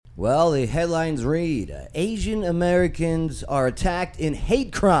Well, the headlines read, Asian Americans are attacked in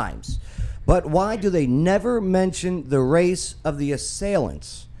hate crimes. But why do they never mention the race of the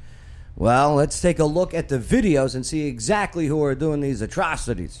assailants? Well, let's take a look at the videos and see exactly who are doing these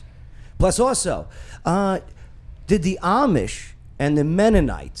atrocities. Plus also, did the Amish and the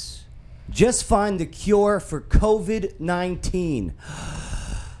Mennonites just find the cure for COVID-19?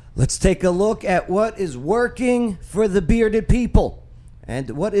 Let's take a look at what is working for the bearded people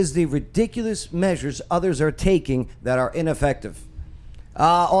and what is the ridiculous measures others are taking that are ineffective.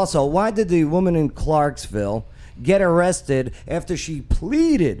 Also, why did the woman in Clarksville get arrested after she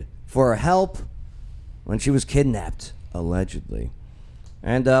pleaded for help when she was kidnapped, allegedly?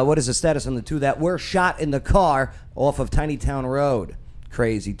 And what is the status on the two that were shot in the car off of Tiny Town Road?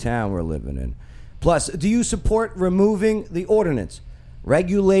 Crazy town we're living in. Plus, do you support removing the ordinance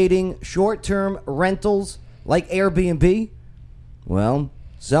regulating short-term rentals like Airbnb? Well,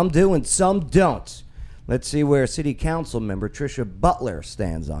 some do and some don't. Let's see where City Council member Tricia Butler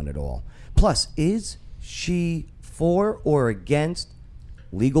stands on it all. Plus, is she for or against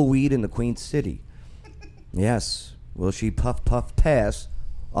legal weed in the Queen City? Yes. Will she puff pass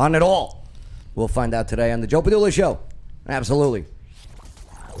on it all? We'll find out today on the Joe Padula Show. Absolutely.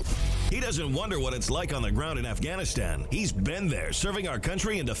 He doesn't wonder what it's like on the ground in Afghanistan. He's been there, serving our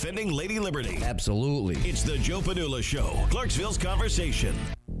country and defending Lady Liberty. Absolutely. It's the Joe Padula Show, Clarksville's Conversation.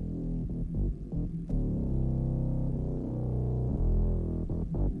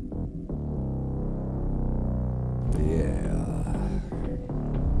 Yeah.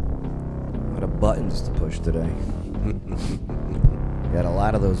 A lot of buttons to push today. Got a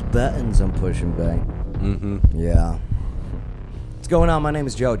lot of those buttons I'm pushing, babe. Yeah. What's going on? My name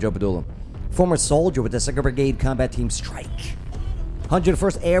is Joe Padula. Former soldier with the 2nd Brigade Combat Team Strike.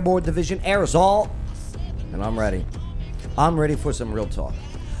 101st Airborne Division Air Assault. And I'm ready. I'm ready for some real talk.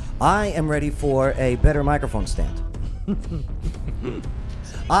 I am ready for a better microphone stand.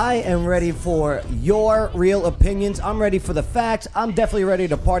 I am ready for your real opinions. I'm ready for the facts. I'm definitely ready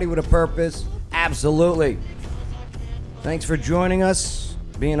to party with a purpose. Absolutely. Thanks for joining us,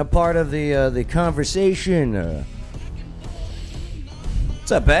 being a part of the conversation.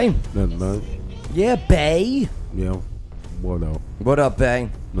 What's up, Bay? Nothing much. Yeah, Bay. Yeah. What up? What up, Bay?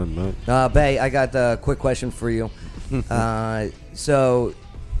 Nothing much. Bay, I got a quick question for you. So,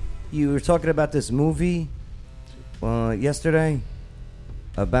 you were talking about this movie yesterday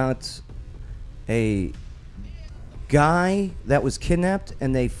about a guy that was kidnapped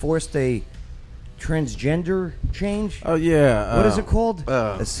and they forced a transgender change. Oh, yeah. What is it called?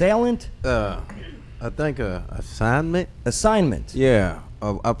 Assailant? I think assignment. Assignment. Yeah.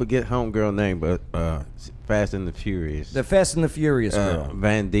 I forget homegirl name, but Fast and the Furious. The Fast and the Furious girl.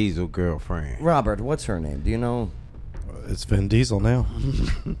 Van Diesel girlfriend. Robert, what's her name? Do you know? It's Vin Diesel now.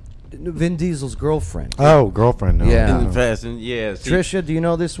 Vin Diesel's girlfriend. Oh, girlfriend now. Yeah. In the Fast and Trisha, do you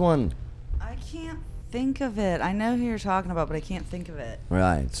know this one? I can't think of it. I know who you're talking about, but I can't think of it.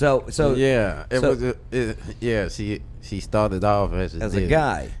 Right. So yeah, she started off as a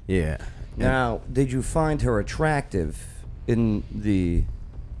guy. Yeah. Now, did you find her attractive in the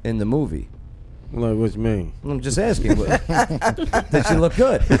movie? Like, what you mean? I'm just asking. Did she look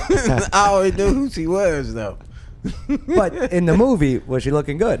good? I already knew who she was, though. But in the movie, was she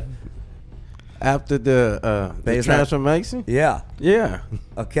looking good? After the transformation? Yeah. Yeah.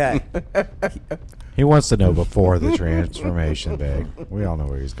 Okay. He wants to know before the transformation, Big. We all know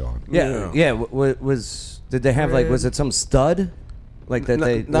where he's going. Yeah. Did they have was it some stud? Like that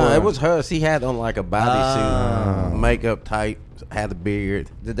No, it was her. She had on like a bodysuit, makeup type, had a beard.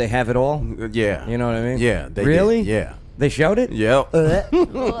 Did they have it all? Yeah. You know what I mean? Yeah. They really? did. Yeah. They showed it? Yep.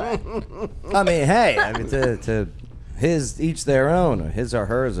 I mean, hey, to his each their own, or his or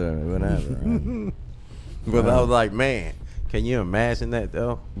hers or whatever. Right? But I was like, man, can you imagine that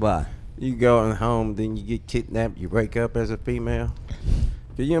though? Why? You going home, then you get kidnapped, you wake up as a female.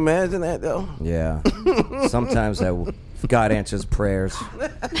 Can you imagine that though? Yeah. Sometimes God answers prayers.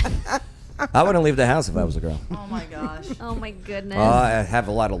 I wouldn't leave the house if I was a girl. Oh my gosh. Oh my goodness. I have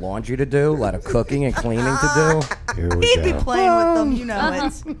a lot of laundry to do, a lot of cooking and cleaning to do. Here we He'd be go. playing with them, you know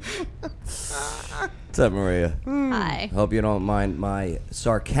it. What's up, Maria? Hi. Hope you don't mind my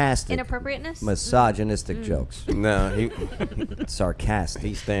sarcastic, Inappropriateness? misogynistic jokes. No, Sarcastic.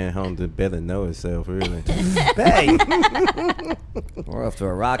 he's staying home to better know himself, really. Hey! We're off to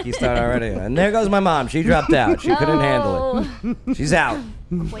a rocky start already. And there goes my mom. She dropped out. She couldn't handle it. She's out.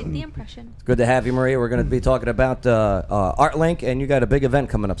 Quite the impression. It's good to have you, Maria. We're going to be talking about ArtLink, and you got a big event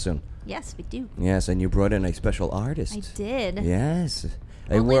coming up soon. Yes, we do. Yes, and you brought in a special artist. I did. Yes.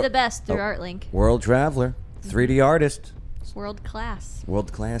 Only the best through ArtLink. World traveler, 3D artist. World class.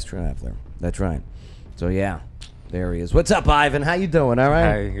 World-class traveler. That's right. So, yeah, there he is. What's up, Ivan? How you doing? All right?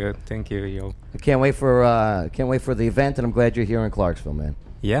 Hi, good. Thank you, yo. I can't wait for the event, and I'm glad you're here in Clarksville, man.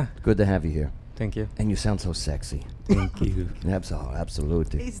 Yeah, Good to have you here. thank you. And you sound so sexy. Thank you.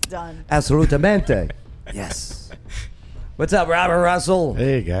 Absolutely. He's done. Absolutamente. Yes. What's up, Robert Russell?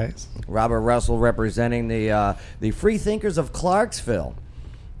 Hey, guys. Robert Russell representing the Free Thinkers of Clarksville,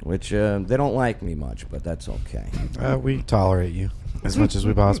 which they don't like me much, but that's okay. We tolerate you as much as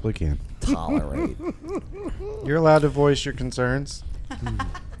we possibly can. Tolerate. You're allowed to voice your concerns.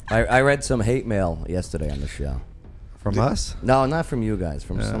 I read some hate mail yesterday on the show. From us? No, not from you guys.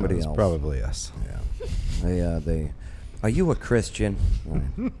 From somebody It's else. probably us. Yeah. They. Are you a Christian?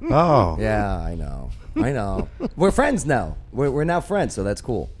 Right. Oh. Yeah, I know. We're friends now. We're now friends, so that's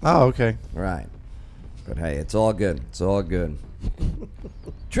cool. Oh, okay. Right. But hey, it's all good. It's all good.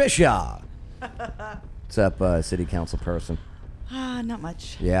 Trisha. What's up, city council person? Not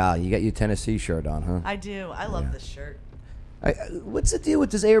much. Yeah, you got your Tennessee shirt on, huh? I do. I love this shirt. What's the deal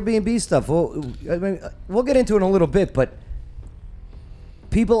with this Airbnb stuff? We'll get into it in a little bit, but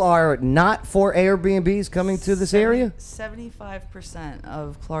people are not for Airbnbs coming to this area? 75%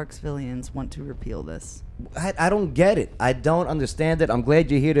 of Clarksvillians want to repeal this. I don't get it. I don't understand it. I'm glad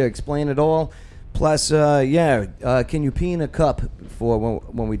you're here to explain it all. Plus, can you pee in a cup for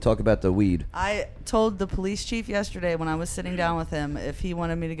when we talk about the weed? I told the police chief yesterday when I was sitting down with him if he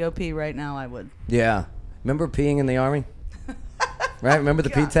wanted me to go pee right now, I would. Yeah. Remember peeing in the Army? Right? Remember the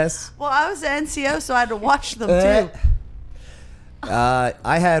pee tests? Well, I was an NCO, so I had to watch them too.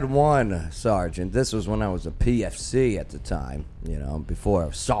 I had one sergeant. This was when I was a PFC at the time,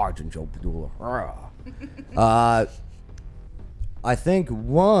 before Sergeant Joe Padula. I think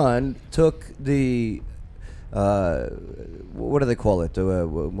one took the, what do they call it?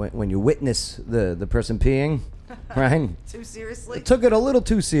 When you witness the person peeing, right? Too seriously? Took it a little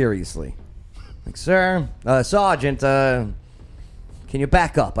too seriously. Like, sir, Sergeant, can you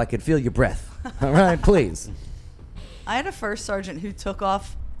back up? I could feel your breath. All right, please. I had a first sergeant who took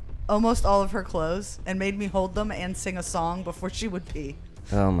off almost all of her clothes and made me hold them and sing a song before she would pee.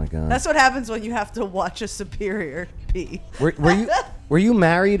 Oh my God. That's what happens when you have to watch a superior pee. Were you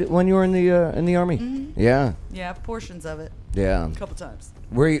married when you were in the Army? Mm-hmm. Yeah. Yeah, portions of it. Yeah. A couple times.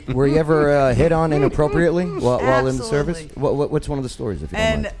 Were you ever hit on inappropriately while in the service? Absolutely. What's one of the stories, if you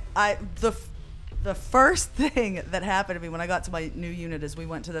don't mind? And the first thing that happened to me when I got to my new unit is we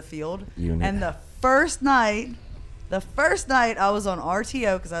went to the field. And the first night I was on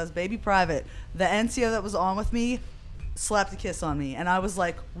RTO because I was baby private, the NCO that was on with me slapped a kiss on me, and I was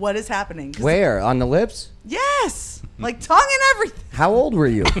like, "What is happening?" Where? On the lips? Yes, like tongue and everything. How old were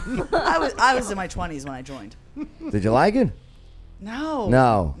you? I was in my 20s when I joined. Did you like it?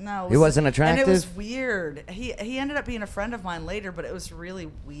 No. He wasn't attractive? And it was weird. He ended up being a friend of mine later, but it was really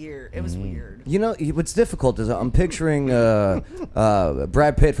weird. It was weird. What's difficult is I'm picturing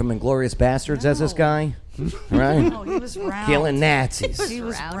Brad Pitt from Inglourious Bastards as this guy, right? No, he was round. Killing Nazis. He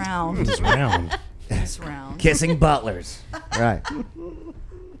was round. It's round. He was round. Kissing butlers. Right.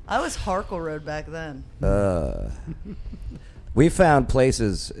 I was Harkle Road back then. We found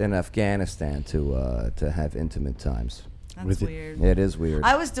places in Afghanistan to have intimate times. That's weird. It is weird.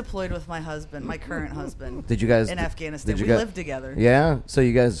 I was deployed with my husband, my current husband. Did you guys in Afghanistan? we lived together. Yeah, so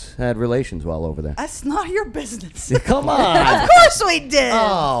you guys had relations while over there. That's not your business. Come on. Of course we did.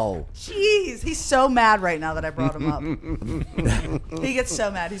 Oh, jeez, he's so mad right now that I brought him up. He gets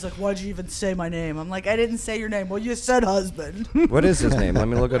so mad. He's like, "Why'd you even say my name?" I'm like, "I didn't say your name." Well, you said husband. What is his name? Let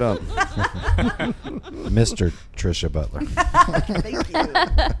me look it up. Mr. Trisha Butler. Thank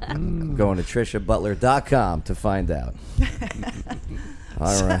you. Going to TrishaButler.com to find out.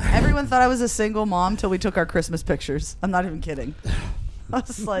 All right. Everyone thought I was a single mom till we took our Christmas pictures. I'm not even kidding. I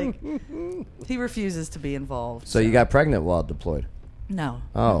was like, he refuses to be involved. So you got pregnant while deployed? No.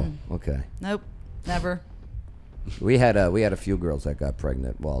 Oh, okay. Nope. Never. We had a few girls that got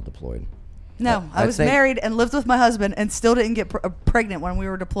pregnant while deployed. No, I was married and lived with my husband and still didn't get pregnant when we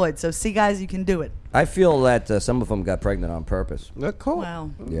were deployed. So see, guys, you can do it. I feel that some of them got pregnant on purpose. Cool.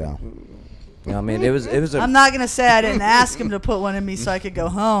 Wow. Yeah. I mean, it was a I'm not gonna say I didn't ask him to put one in me so I could go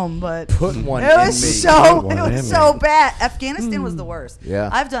home, but put one it in me. was so bad. Afghanistan was the worst. Yeah.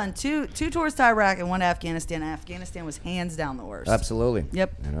 I've done two tours to Iraq and one to Afghanistan. Afghanistan was hands down the worst. Absolutely.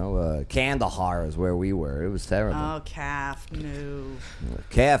 Yep. Kandahar is where we were. It was terrible. Oh, calf, no.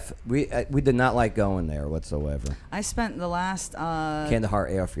 CAF, we did not like going there whatsoever. I spent the last Kandahar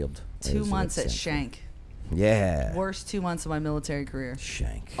Airfield. 2 months at Central. Shank. Yeah. Worst 2 months of my military career.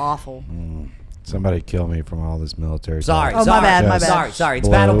 Shank. Awful. Somebody kill me from all this military. Sorry. Oh, my bad, my bad. Sorry. It's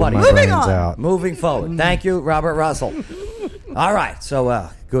Blow Battle my Buddy. Moving brains on. out. Moving forward. Thank you, Robert Russell. All right, so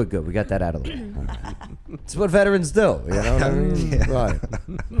good. We got that out of the way. All right. It's what veterans do. You know what I mean? Yeah. Right.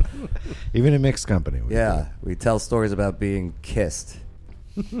 Even in mixed company. Yeah, we tell stories about being kissed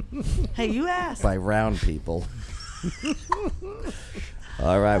Hey, you asked. by round people.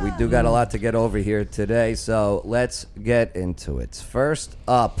 All right, we do got a lot to get over here today, so let's get into it. First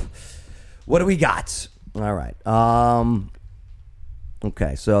up, what do we got? All right.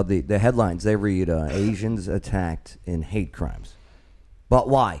 Okay, so the headlines, they read Asians attacked in hate crimes. But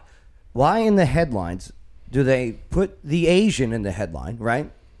why? Why in the headlines do they put the Asian in the headline,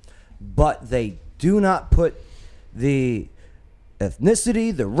 right? But they do not put the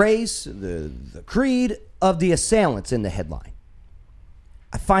ethnicity, the race, the creed of the assailants in the headline.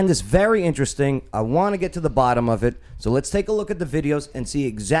 I find this very interesting. I want to get to the bottom of it. So let's take a look at the videos and see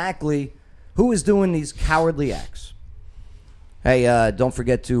exactly who is doing these cowardly acts. Hey, don't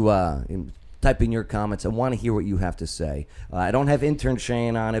forget to type in your comments. I want to hear what you have to say. I don't have intern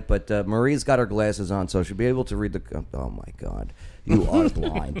Shane on it, but Maria's got her glasses on, so she'll be able to read the... Oh, my God. You are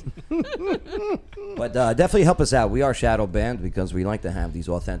blind. But definitely help us out. We are Shadow Band because we like to have these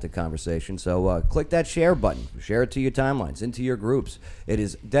authentic conversations. So click that share button. Share it to your timelines, into your groups. It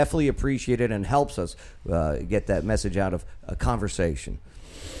is definitely appreciated and helps us get that message out of a conversation.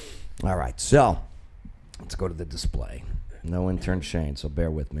 All right, so let's go to the display. No intern Shane, so bear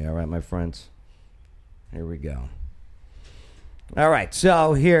with me. All right, my friends? Here we go. All right,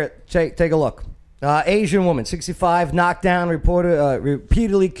 so here, take a look. Asian woman, 65, knocked down,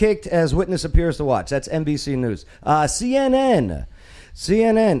 repeatedly kicked as witness appears to watch. That's NBC News. CNN.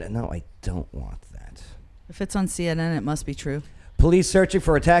 No, I don't want that. If it's on CNN, it must be true. Police searching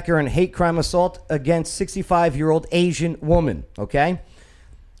for attacker in hate crime assault against 65-year-old Asian woman. Okay?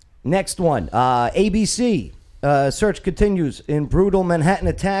 Next one. ABC. Search continues in brutal Manhattan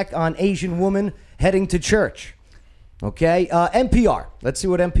attack on Asian woman heading to church. Okay, NPR. Let's see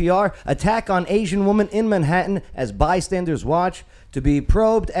what NPR. Attack on Asian woman in Manhattan as bystanders watch to be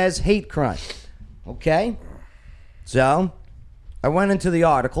probed as hate crime. Okay, so I went into the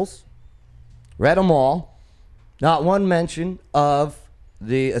articles, read them all. Not one mention of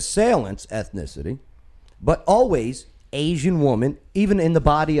the assailant's ethnicity, but always Asian woman, even in the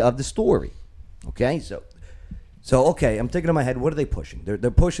body of the story. Okay, So okay, I'm thinking in my head, what are they pushing? They're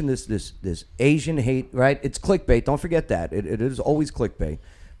pushing this Asian hate, right? It's clickbait. Don't forget that. It is always clickbait.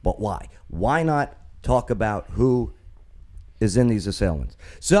 But why? Why not talk about who is in these assailants?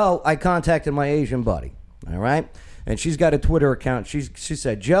 So I contacted my Asian buddy, all right? And she's got a Twitter account. She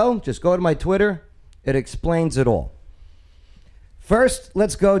said, Joe, just go to my Twitter. It explains it all. First,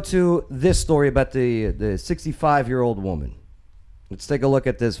 let's go to this story about the 65-year-old woman. Let's take a look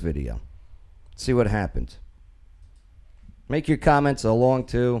at this video. See what happened. Make your comments along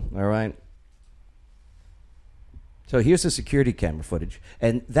too, all right? So here's the security camera footage,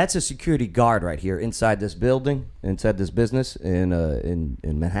 and that's a security guard right here inside this building, inside this business in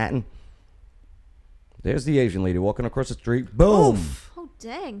Manhattan. There's the Asian lady walking across the street. Boom! Oof. Oh,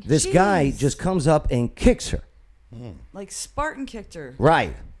 dang. This guy just comes up and kicks her. Like Spartan kicked her.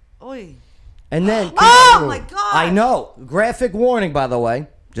 Right. Oi. And then... Oh, my God. I know. Graphic warning, by the way.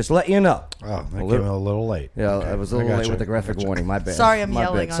 Just let you know. Oh, that came a little late. Yeah, Okay, I was a little late with the graphic warning. My bad. Sorry, I'm My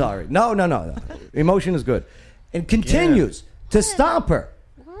yelling bad. on- Sorry. No. Emotion is good. And continues to stop her.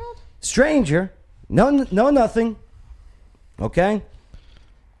 World? Stranger. No, nothing. Okay?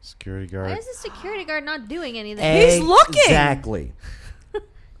 Security Why guard. is the security guard not doing anything? He's looking. Exactly.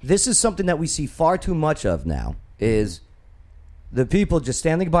 This is something that we see far too much of now, is the people just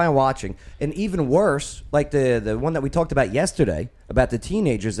standing by and watching. And even worse, like the one that we talked about yesterday, about the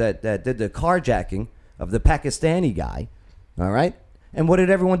teenagers that did the carjacking of the Pakistani guy. All right? And what did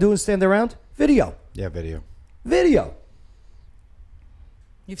everyone do and stand around? Video. Yeah, video.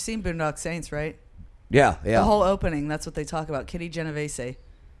 You've seen Boondock Saints, right? Yeah. The whole opening, that's what they talk about. Kitty Genovese.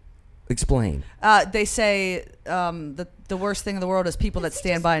 Explain. They say the worst thing in the world is people that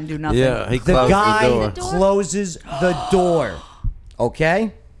stand by and do nothing. Yeah, he The closed guy the door. closes the door.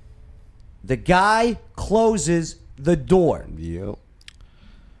 Okay? The guy closes the door. Yep.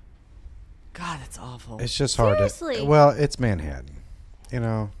 God, that's awful. It's just hard Seriously? to. Well, it's Manhattan. You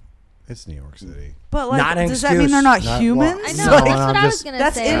know, it's New York City. But like, Not an does that mean they're not excuse. humans? I No, know. and That's what I'm I was just- going to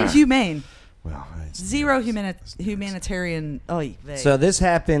That's say. inhumane. Well, it's Zero New York. humanitarian. Oy vey. So this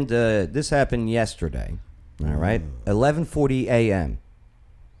happened yesterday. All right? 11:40 a.m.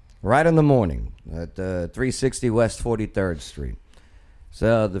 Right in the morning at 360 West 43rd Street.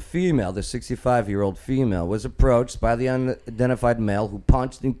 So the female, the 65-year-old female, was approached by the unidentified male who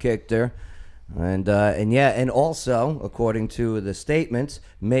punched and kicked her. And also, according to the statements,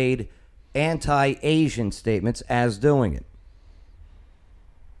 made anti-Asian statements as doing it.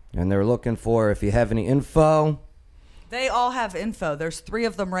 And they're looking for if you have any info. They all have info. There's 3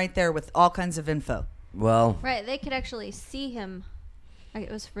 of them right there with all kinds of info. Well, Right, they could actually see him. It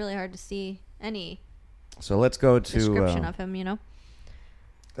was really hard to see any so let's go to description of him, you know?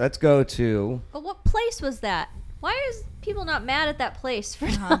 let's go to But what place was that? Why is people not mad at that place for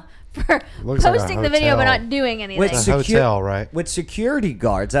Looks like a posting the video but hotel. not doing anything? With It's a hotel, right? with security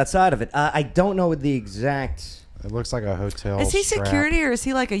guards outside of it. I don't know the exact. It looks like a hotel. Is he strap. security or is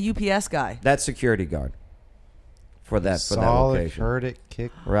he like a UPS guy? That's security guard for that Saw it, location. heard it,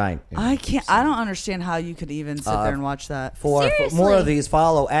 kicked. Right. I don't understand how you could even sit there and watch that. For more Seriously? of these,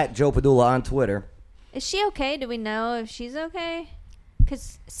 follow at Joe Padula on Twitter. Is she okay? Do we know if she's okay?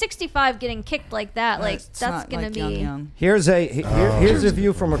 Because 65 getting kicked like that, like It's that's not gonna like be young. Here's here's a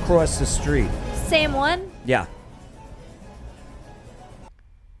view from across the street. same one. Yeah.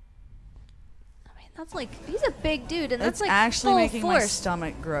 I mean, that's like he's a big dude, and that's It's like actually full making my force.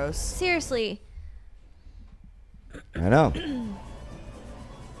 stomach gross. Seriously, I know.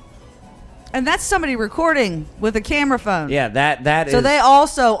 And that's somebody recording with a camera phone. Yeah, that is. So they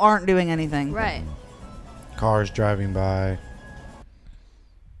also aren't doing anything. right? Cars driving by.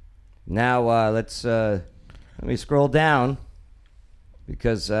 Now let me scroll down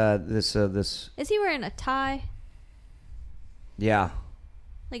because this Is he wearing a tie? yeah.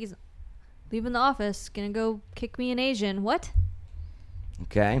 Like he's leaving the office, gonna go kick me an Asian. What?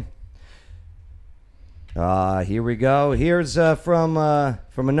 Okay. Here we go. Here's from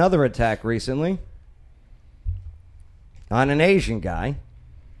another attack recently on an Asian guy.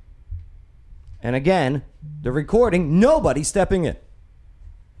 And again, the recording, nobody stepping in.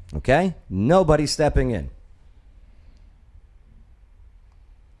 Okay? Nobody stepping in.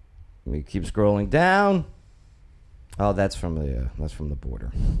 We keep scrolling down. Oh, that's from the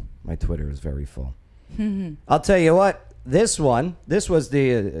border. My Twitter is very full. I'll tell you what. This was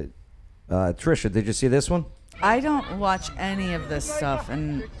the Trisha, did you see this one? I don't watch any of this stuff,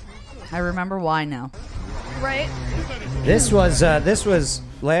 and I remember why now. Right? This was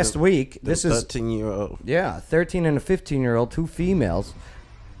last week. This is 13-year-old. yeah, 13 and a 15-year-old, 2 females.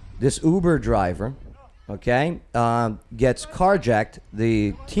 This Uber driver, okay, gets carjacked.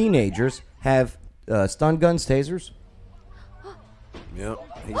 The teenagers have stun guns, tasers. Yep.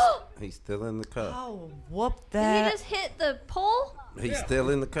 He's still in the car. Oh, whoop Did he that. just hit the pole? He's still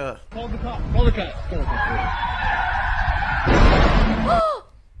in the car.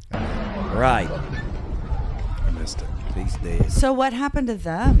 Right. I missed it. He's dead. So what happened to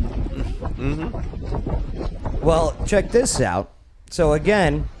them? Well, check this out. So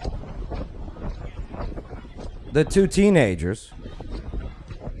again, the 2 teenagers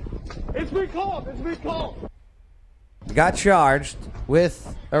got charged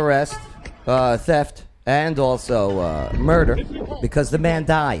with arrest, theft, and also murder because the man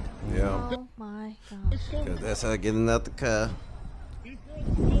died. Yeah. Oh my gosh. 'Cause that's how getting out the car.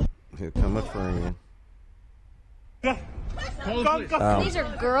 Here come a friend. These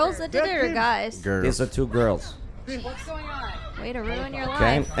are girls that did it or guys? Girl. These are 2 girls. Way to ruin your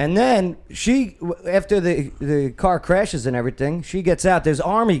Okay, life. and then after the car crashes and everything, she gets out. There's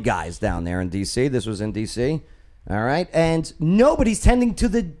army guys down there in D.C. This was in D.C. All right, and nobody's tending to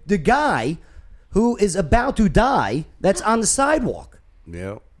the guy who is about to die. That's on the sidewalk.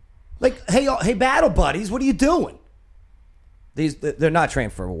 Yep. Like, hey, battle buddies, what are you doing? They're not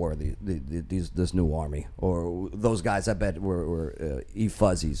trained for war. This new army or those guys, I bet were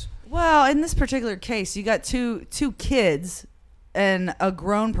fuzzies. Well, in this particular case, you got two kids and a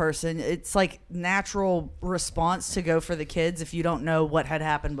grown person. It's like natural response to go for the kids if you don't know what had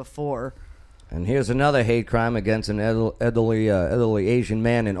happened before. And here's another hate crime against an elderly Asian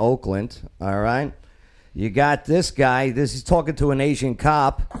man in Oakland. All right, you got this guy. He's talking to an Asian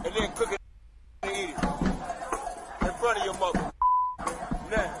cop. And then cook it and eat it. In front of your mother.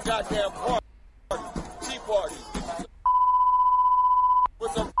 Now, goddamn party. Tea party.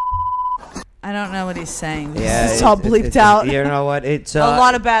 What's up? I don't know what he's saying. Yeah, It's all bleeped out. You know what? It's A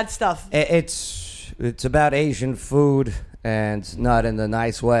lot of bad stuff. It's about Asian food and not in the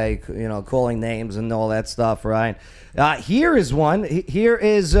nice way, calling names and all that stuff, right? Here is one. Here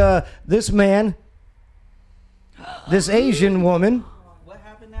is this man, this Asian woman. What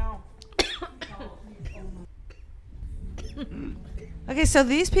happened now? Okay, so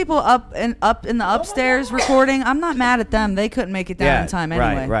these people up in the upstairs recording, I'm not mad at them. They couldn't make it down in time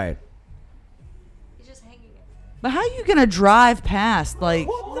anyway. Right. He's just hanging it. But how are you gonna drive past? Like,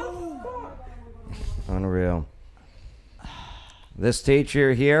 Unreal. This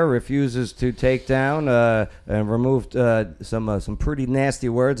teacher here refuses to take down and removed some pretty nasty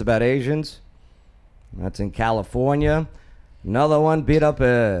words about Asians. That's in California. Another one beat up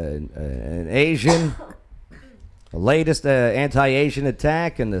an Asian. The latest anti-Asian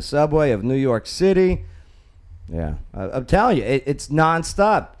attack in the subway of New York City. Yeah, I'm telling you, it's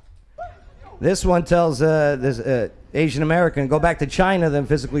nonstop. This one tells this Asian American go back to China, then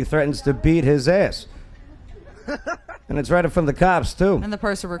physically threatens to beat his ass. And it's right up from the cops too. And the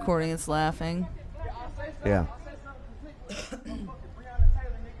person recording is laughing. Yeah.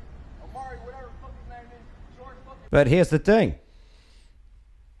 But here's the thing.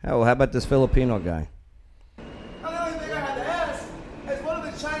 How about this Filipino guy? The only thing I had to ask is what are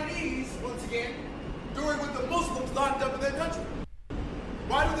the Chinese, once again, doing with the Muslims locked up in their country?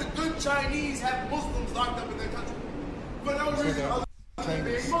 Why do the good Chinese have Muslims locked up in their country? For no reason other than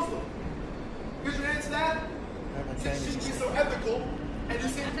being Muslim. Could you answer that? You should be so ethical, and you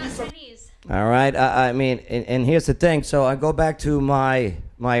seem to be so... All right. I mean, and here's the thing. So I go back to my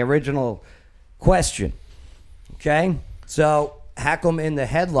original question. Okay? So how come in the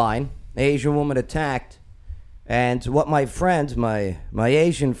headline, Asian woman attacked, and what my friend, my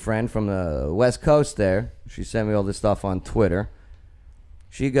Asian friend from the West Coast there, she sent me all this stuff on Twitter.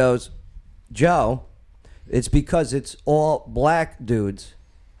 She goes, Joe, it's because it's all black dudes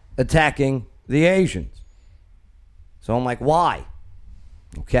attacking the Asians. So I'm like, why?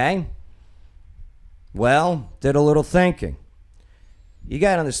 Okay? Well, did a little thinking. You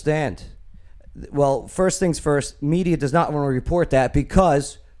got to understand. Well, first things first, media does not want to report that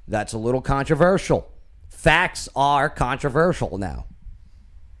because that's a little controversial. Facts are controversial now.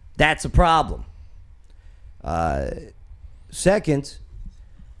 That's a problem. Second,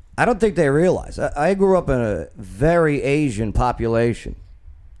 I don't think they realize. I grew up in a very Asian population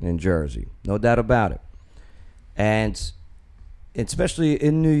in Jersey, no doubt about it. And especially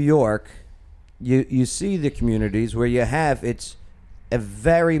in New York, you see the communities where you have, it's a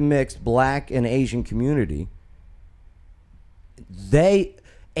very mixed black and Asian community.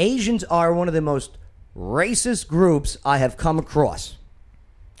 Asians are one of the most racist groups I have come across.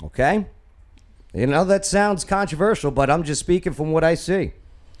 Okay? You know, that sounds controversial, but I'm just speaking from what I see.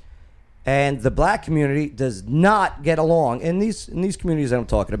 And the black community does not get along in these communities that I'm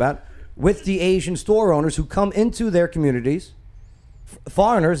talking about with the Asian store owners who come into their communities,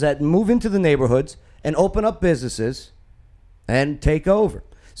 foreigners that move into the neighborhoods and open up businesses and take over.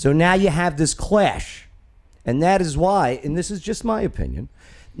 So now you have this clash. And that is why, and this is just my opinion,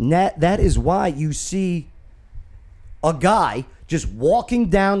 that is why you see a guy just walking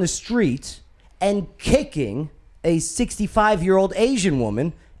down the street and kicking a 65-year-old Asian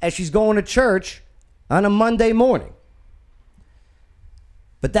woman as she's going to church on a Monday morning.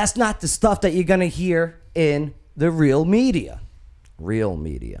 But that's not the stuff that you're going to hear in the real media. Real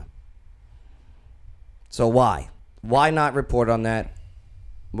media. So why? Why not report on that?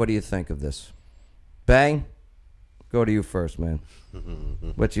 What do you think of this? Bang? Go to you first, man.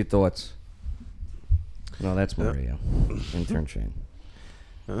 What's your thoughts? No, that's Maria. Intern Shane.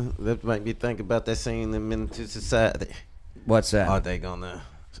 That make me think about that scene in Menace to Society. What's that? Are they gonna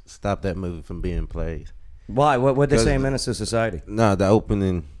stop that movie from being played? Why? What they say in Menace to Society? No, the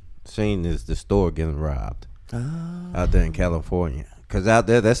opening scene is the store getting robbed out there in California. Because out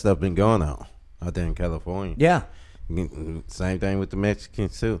there, that stuff been going on out there in California. Yeah. Same thing with the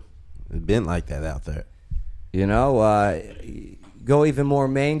Mexicans, too. It's been like that out there. You know, go even more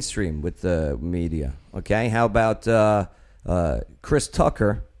mainstream with the media. Okay? How about Chris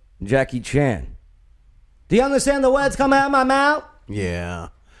Tucker, Jackie Chan? Do you understand the words coming out of my mouth? Yeah.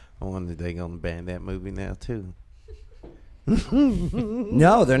 I wonder if they're going to ban that movie now, too.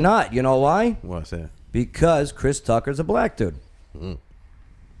 No, they're not. You know why? What's that? Because Chris Tucker's a black dude. Do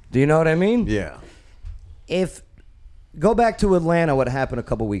you know what I mean? Yeah. Go back to Atlanta, what happened a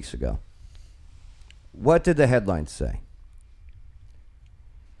couple weeks ago. What did the headlines say?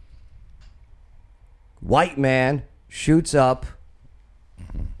 White man shoots up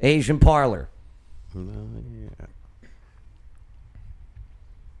Asian parlor. Yeah.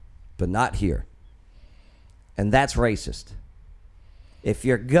 But not here. And that's racist. If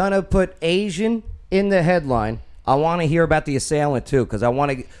you're going to put Asian in the headline, I want to hear about the assailant too, because I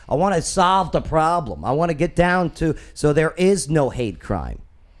want to solve the problem. I want to get down to so there is no hate crime.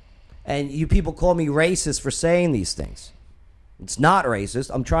 And you people call me racist for saying these things. It's not racist.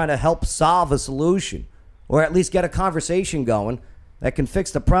 I'm trying to help solve a solution, or at least get a conversation going that can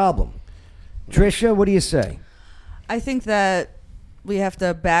fix the problem. Tricia, what do you say? I think that we have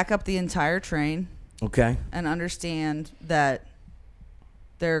to back up the entire train. Okay. And understand that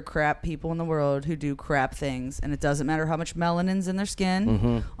there are crap people in the world who do crap things, and it doesn't matter how much melanin's in their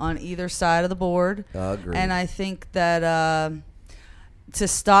skin on either side of the board. Agreed. And I think that to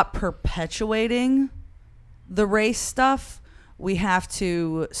stop perpetuating the race stuff, we have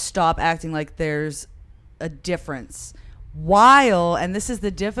to stop acting like there's a difference. While, and this is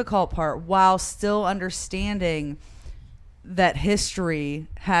the difficult part, while still understanding that history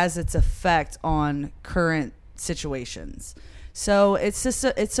has its effect on current situations. So it's just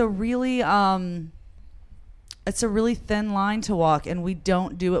it's a really thin line to walk, and we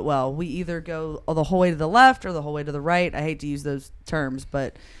don't do it well. We either go the whole way to the left or the whole way to the right. I hate to use those terms,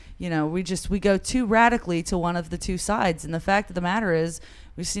 but we go too radically to one of the two sides. And the fact of the matter is,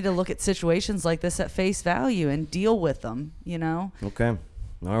 we just need to look at situations like this at face value and deal with them. Okay,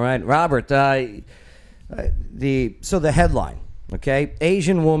 all right, Robert. The headline. Okay,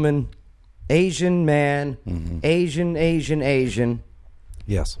 Asian woman, Asian man, Asian.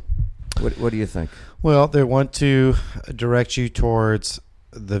 Yes. What do you think? Well, they want to direct you towards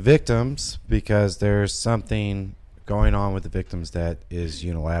the victims because there's something going on with the victims that is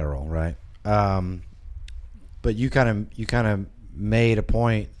unilateral, right? But you kind of made a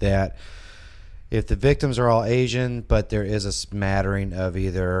point that if the victims are all Asian, but there is a smattering of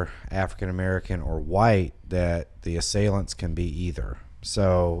either African American or white, that the assailants can be either.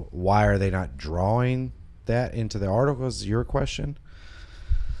 So why are they not drawing that into the article? Is your question?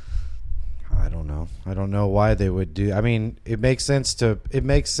 I don't know. I don't know why they would do. I mean, it makes sense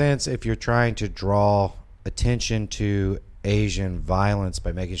if you're trying to draw attention to Asian violence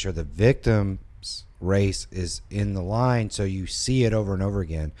by making sure the victim's race is in the line, so you see it over and over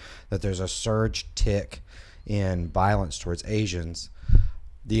again, that there's a surge tick in violence towards Asians.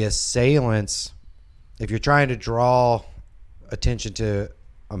 The assailants, if you're trying to draw attention to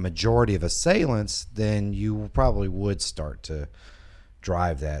a majority of assailants, then you probably would start to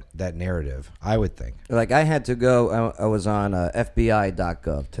drive that narrative, I would think. Like, I had to go, I was on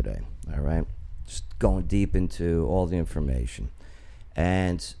FBI.gov today, all right? Just going deep into all the information.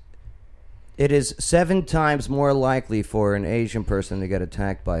 And it is 7 times more likely for an Asian person to get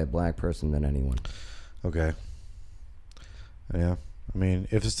attacked by a black person than anyone. Okay. Yeah. I mean,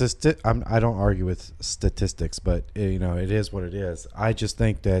 if it's I don't argue with statistics, but it is what it is. I just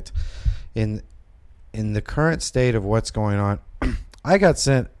think that in the current state of what's going on, I got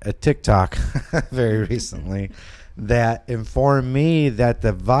sent a TikTok very recently that informed me that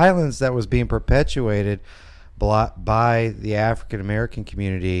the violence that was being perpetuated by the African American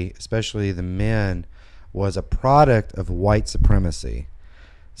community, especially the men, was a product of white supremacy.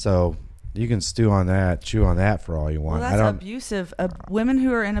 So you can chew on that for all you want. Well, that's abusive. Women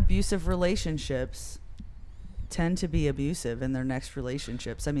who are in abusive relationships tend to be abusive in their next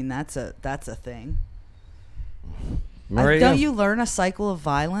relationships. I mean, that's a thing. Don't you learn a cycle of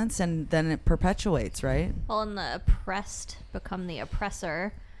violence and then it perpetuates, right? Well, and the oppressed become the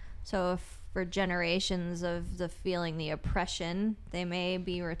oppressor. So if for generations of feeling the oppression, they may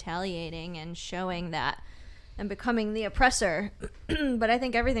be retaliating and showing that and becoming the oppressor. But I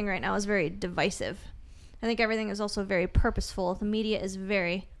think everything right now is very divisive. I think everything is also very purposeful. The media is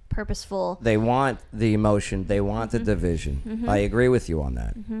very purposeful. They want the emotion. They want the division. I agree with you on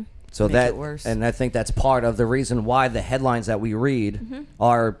that. So Make it worse. And I think that's part of the reason why the headlines that we read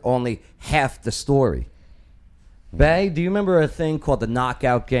are only half the story. Bay, do you remember a thing called the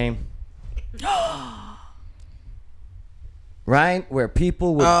knockout game? Right? Where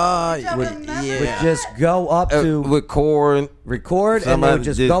people would just go up to record and they would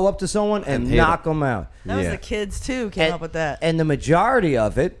just go up to someone and knock them out. That was the kids too came up with that. And the majority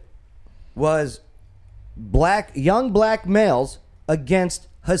of it was young black males against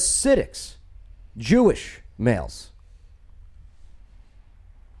Hasidics, Jewish males.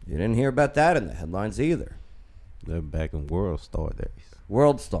 You didn't hear about that in the headlines either. They're back in World Star days.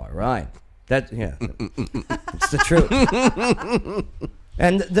 World Star, right? It's the truth.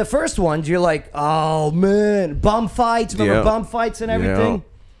 And the first ones, you're like, oh man, bum fights, remember bum fights and everything? Yeah.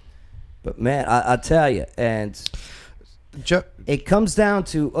 But man, I'll tell you, and it comes down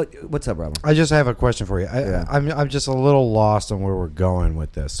to what's up, Robert? I just have a question for you. I'm just a little lost on where we're going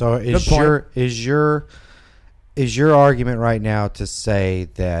with this. So is your argument right now to say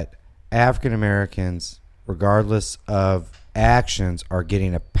that African Americans, regardless of actions, are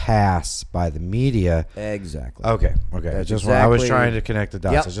getting a pass by the media? Exactly. Okay. I was trying to connect the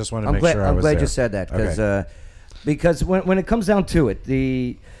dots. Yep. I just wanted to make sure I was there. I'm glad you said that because when it comes down to it,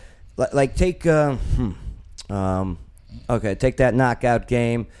 take that knockout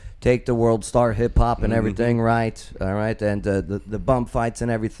game, take the World Star hip hop and everything, right? All right, and the bump fights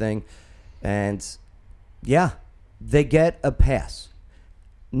and everything, and they get a pass.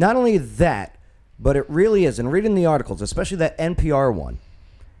 Not only that, but it really is. And reading the articles, especially that NPR one,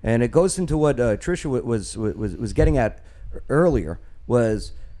 and it goes into what Tricia was getting at earlier,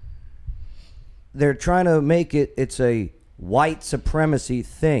 was they're trying to make it's a white supremacy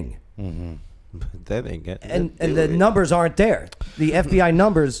thing. But that ain't got And the numbers aren't there. The FBI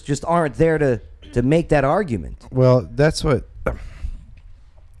numbers just aren't there to make that argument. Well, that's what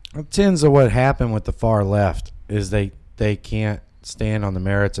tends to what happened with the far left is they can't stand on the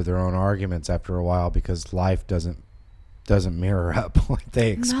merits of their own arguments after a while because life doesn't mirror up like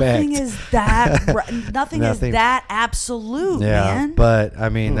they expect. Nothing is that. Nothing is that absolute, man. But I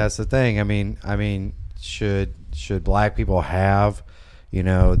mean, that's the thing. I mean, should black people have,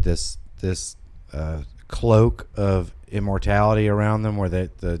 this cloak of immortality around them where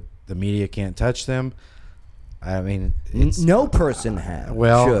the media can't touch them? I mean, no person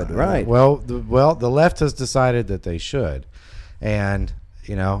should, right? Well, the left has decided that they should, and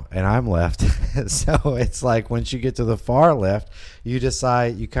I'm left, so it's like once you get to the far left, you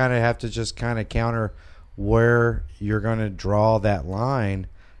decide you kind of have to just kind of counter where you're going to draw that line,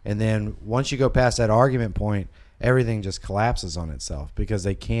 and then once you go past that argument point, everything just collapses on itself because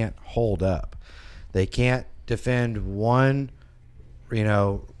they can't hold up. They can't defend one,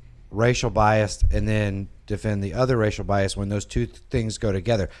 racial bias and then defend the other racial bias when those two things go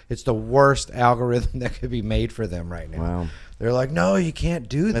together. It's the worst algorithm that could be made for them right now. Wow. They're like, no, you can't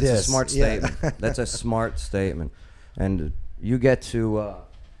do this. That's a smart statement. That's a smart statement. And you get the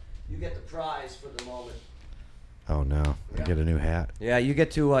prize for the moment. Oh no! I get a new hat. Yeah, you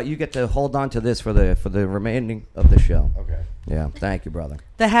get to hold on to this for the remaining of the show. Okay. Yeah, thank you, brother.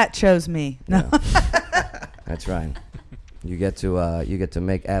 The hat chose me. No. Yeah. That's right. You get to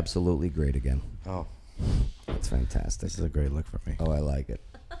make absolutely great again. Oh, that's fantastic. This is a great look for me. Oh, I like it.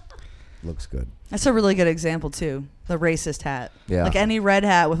 Looks good. That's a really good example too. The racist hat. Yeah. Like any red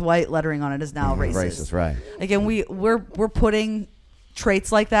hat with white lettering on it is now racist. Racist, right? Again, we're putting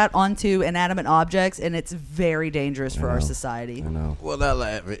traits like that onto inanimate objects, and it's very dangerous for our society. I know. Well, I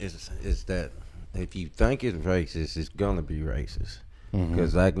laugh is that if you think it's racist, it's gonna be racist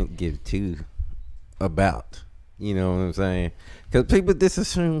because I can give two about. You know what I'm saying? Because people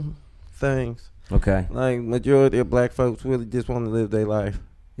disassume things. Okay. Like majority of black folks really just want to live their life.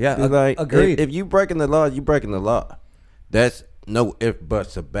 Yeah, like, agreed. If you breaking the law, you breaking the law. That's no ifs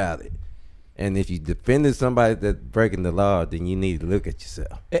buts about it. And if you defended somebody that's breaking the law, then you need to look at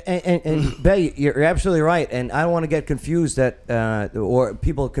yourself. And Bay, you're absolutely right. And I don't want to get confused or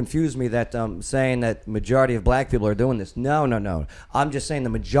people confuse me that saying that majority of black people are doing this. No. I'm just saying the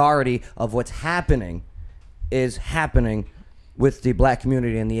majority of what's happening is happening with the black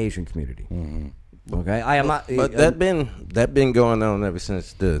community and the Asian community. Mm-hmm. Okay, I am not. But that been going on ever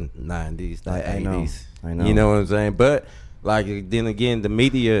since the 90s, the 80s. I know. You know what I'm saying? But like then again, the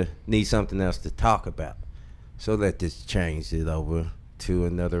media needs something else to talk about. So let this change it over to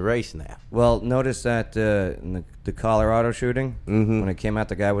another race now. Well, notice that in the Colorado shooting, when it came out,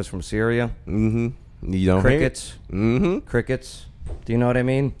 the guy was from Syria. Mm-hmm. You don't crickets. Hear it? Mm-hmm. Crickets. Do you know what I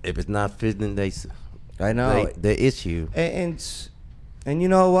mean? If it's not fitting, I know the issue. And you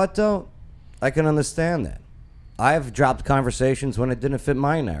know what though? I can understand that. I've dropped conversations when it didn't fit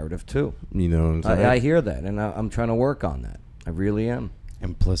my narrative too. You know what I'm saying? I hear that, and I'm trying to work on that. I really am.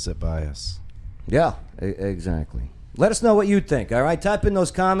 Implicit bias. Yeah, exactly. Let us know what you think, all right? Type in those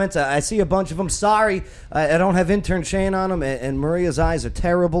comments. I see a bunch of them. Sorry, I don't have intern Shane on them, and Maria's eyes are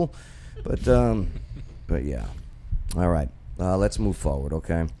terrible. But yeah. All right, let's move forward,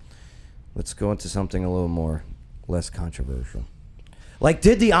 okay? Let's go into something a little less controversial. Like,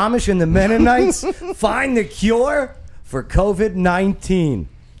 did the Amish and the Mennonites find the cure for COVID-19?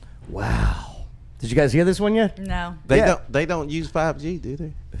 Wow. Did you guys hear this one yet? No. They don't use 5G, do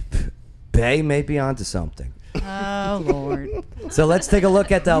they? Bay may be onto something. Oh, Lord. So let's take a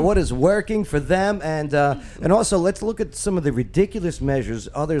look at what is working for them, and also let's look at some of the ridiculous measures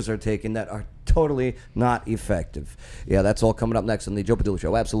others are taking that are totally not effective. Yeah, that's all coming up next on the Joe Padula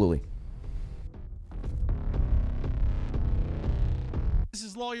Show. Absolutely. This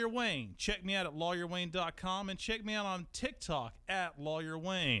is Lawyer Wayne. Check me out at lawyerwayne.com and check me out on TikTok at Lawyer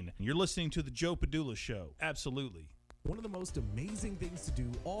Wayne. You're listening to the Joe Padula Show. Absolutely. One of the most amazing things to do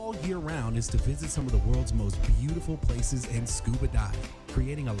all year round is to visit some of the world's most beautiful places and scuba dive,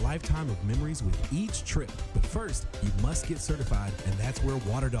 creating a lifetime of memories with each trip. But first, you must get certified, and that's where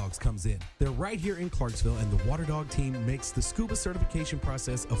Water Dogs comes in. They're right here in Clarksville, and the Water Dog team makes the scuba certification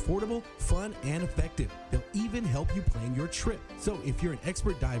process affordable, fun, and effective. They'll even help you plan your trip. So if you're an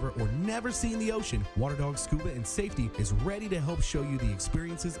expert diver or never seen the ocean, Water Dogs Scuba and Safety is ready to help show you the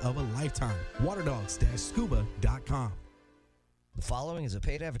experiences of a lifetime. waterdogs-scuba.com. The following is a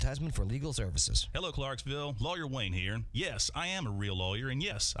paid advertisement for legal services. Hello, Clarksville. Lawyer Wayne here. Yes, I am a real lawyer, and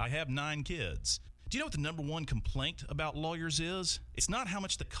yes, I have 9 kids. Do you know what the number one complaint about lawyers is? It's not how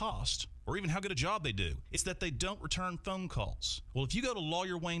much they cost or even how good a job they do. It's that they don't return phone calls. Well, if you go to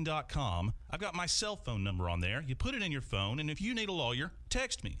LawyerWayne.com, I've got my cell phone number on there. You put it in your phone, and if you need a lawyer,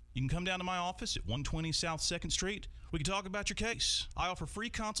 text me. You can come down to my office at 120 South 2nd Street. We can talk about your case. I offer free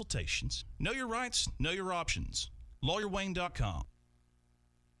consultations. Know your rights, know your options. LawyerWayne.com.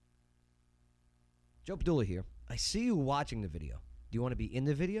 Joe Padula here. I see you watching the video. Do you want to be in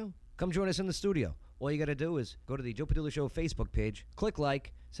the video? Come join us in the studio. All you got to do is go to the Joe Padula Show Facebook page, click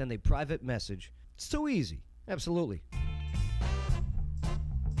like, send a private message. It's too easy. Absolutely.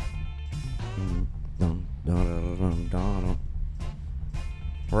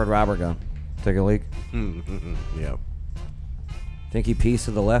 Where'd Robert go? Take a leak? Yep. Think he pees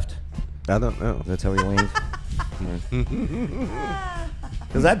to the left? I don't know. That's how he leans?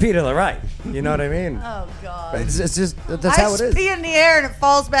 Because I pee to the right. You know what I mean? Oh, God. It's just, that's how it is. I pee in the air and it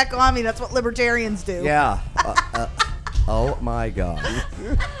falls back on me. That's what libertarians do. Yeah. Oh, my God.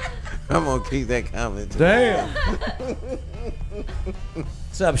 I'm going to keep that comment. Damn.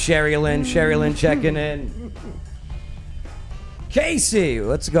 What's up, Sherry Lynn? Sherry Lynn checking in. Casey.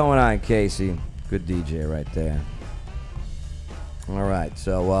 What's going on, Casey? Good DJ right there. All right.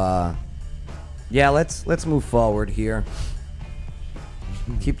 So, yeah, let's move forward here.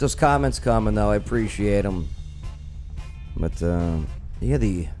 Keep those comments coming, though. I appreciate them. But, yeah,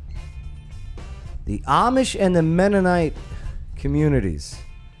 the Amish and the Mennonite communities.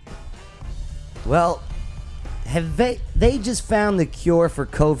 Well, have they just found the cure for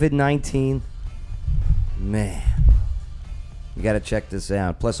COVID-19? Man. You got to check this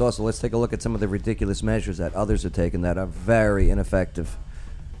out. Plus, also, let's take a look at some of the ridiculous measures that others are taking that are very ineffective.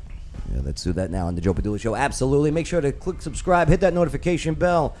 Yeah, let's do that now on the Joe Padula Show. Absolutely. Make sure to click subscribe, hit that notification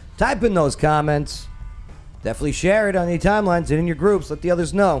bell, type in those comments. Definitely share it on your timelines and in your groups. Let the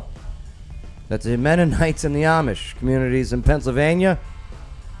others know that the Mennonites and the Amish communities in Pennsylvania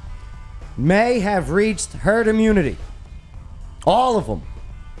may have reached herd immunity. All of them.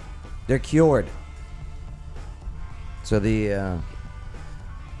 They're cured. So they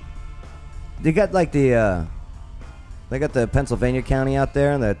got like they got the Pennsylvania county out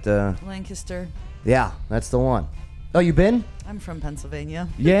there that Lancaster. Yeah, that's the one. Oh, you been? I'm from Pennsylvania.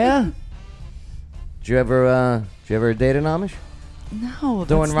 Yeah. Did you ever date an Amish? No,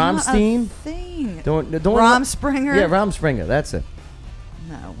 Doing that's Rammstein? not a thing. Doing Romspringer? Yeah, Romspringer. That's it.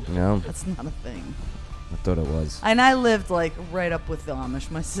 No, No, that's not a thing. I thought it was. And I lived like right up with the Amish.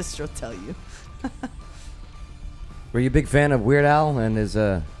 My sister will tell you. Were you a big fan of Weird Al and his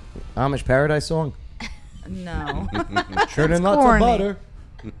Amish Paradise song? No. Sure than lots of butter.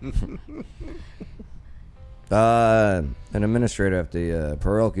 An administrator at the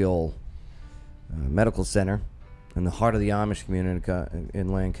parochial medical center in the heart of the Amish community in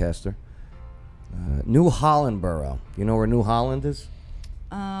Lancaster. New Holland Borough. You know where New Holland is?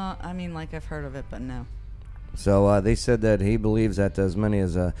 I mean, like I've heard of it, but no. So they said that he believes that as many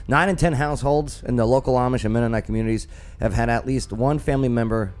as 9 in 10 households in the local Amish and Mennonite communities have had at least one family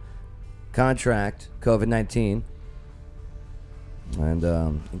member contract COVID-19. And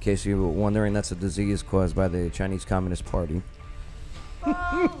in case you were wondering, that's a disease caused by the Chinese Communist Party.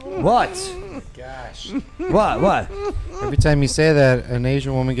 What? Gosh. What? Every time you say that, an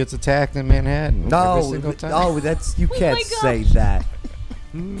Asian woman gets attacked in Manhattan. Every single time. Oh, that's you can't say that.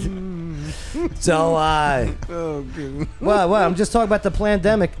 So, well, I'm just talking about the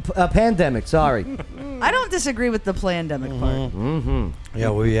pandemic. Sorry. I don't disagree with the pandemic part. Mm-hmm.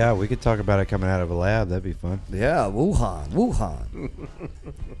 Yeah, we could talk about it coming out of a lab. That'd be fun. Yeah, Wuhan.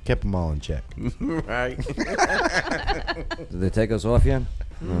 Kept them all in check. Right. Did they take us off yet?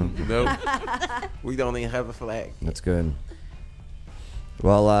 No. We don't even have a flag. That's good.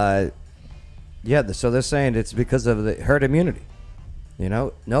 Well, yeah, so they're saying it's because of the herd immunity. You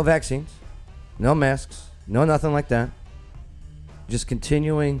know, no vaccines, no masks, no nothing like that. Just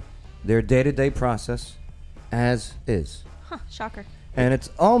continuing their day-to-day process as is. Huh, shocker. And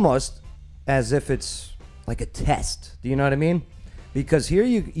it's almost as if it's like a test. Do you know what I mean? Because here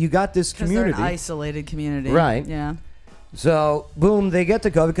you got this community. Because they're an isolated community. Right. Yeah. So, boom, they get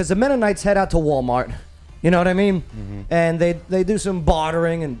to go because the Mennonites head out to Walmart. You know what I mean? Mm-hmm. And they do some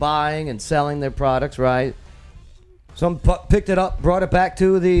bartering and buying and selling their products, right? Some picked it up, brought it back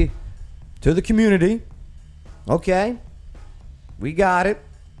to the community. Okay. We got it.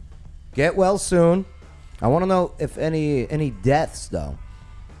 Get well soon. I want to know if any deaths, though,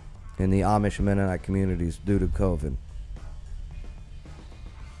 in the Amish and Mennonite communities due to COVID.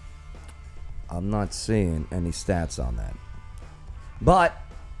 I'm not seeing any stats on that. But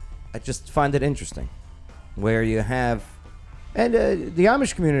I just find it interesting where you have And the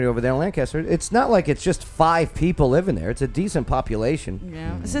Amish community over there in Lancaster, it's not like it's just 5 people living there. It's a decent population.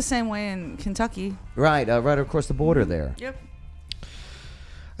 Yeah, it's the same way in Kentucky. Right, right across the border there. Yep.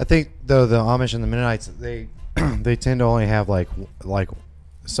 I think though the Amish and the Mennonites, they they tend to only have like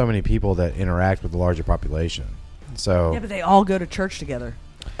so many people that interact with the larger population. So Yeah, but they all go to church together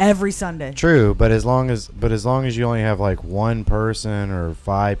every Sunday. true, but as long as you only have like one person or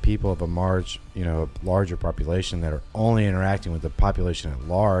 5 people of a larger population that are only interacting with the population at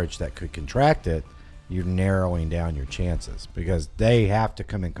large that could contract it, you're narrowing down your chances because they have to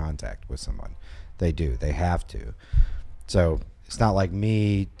come in contact with someone. They do. They have to. So it's not like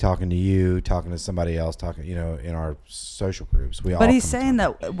me talking to you, talking to somebody else, talking, in our social groups. But he's saying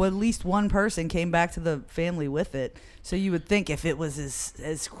that at least one person came back to the family with it. So you would think if it was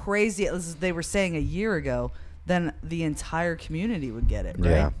as crazy as they were saying a year ago, then the entire community would get it,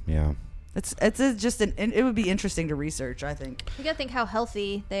 right? Yeah. It would be interesting to research, I think. You gotta think how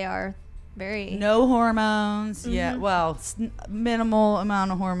healthy they are. Very no hormones. Yeah, well, minimal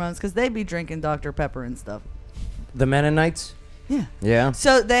amount of hormones because they'd be drinking Dr. Pepper and stuff. The Mennonites? Yeah. Yeah.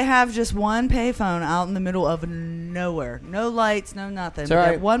 So they have just one payphone out in the middle of nowhere. No lights, no nothing. It's all They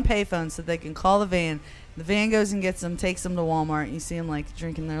right. have one payphone so they can call the van. The van goes and gets them, takes them to Walmart. And you see them like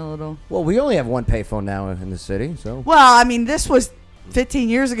drinking their little. Well, we only have one payphone now in the city, so. Well, I mean, this was 15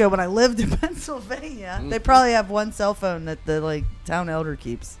 years ago when I lived in Pennsylvania. They probably have one cell phone that the town elder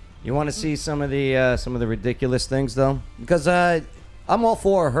keeps. You want to see some of the ridiculous things though, because I'm all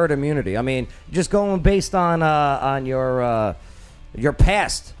for herd immunity. I mean, just going based on your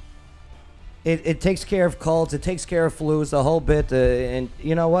past. It takes care of colds. It takes care of flus, the whole bit. And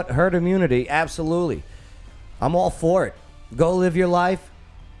you know what? Herd immunity, absolutely. I'm all for it. Go live your life.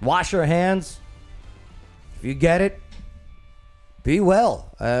 Wash your hands. If you get it, be well.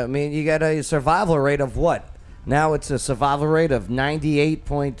 I mean, you got a survival rate of what? Now it's a survival rate of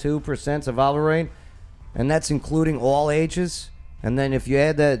 98.2% survival rate. And that's including all ages. And then if you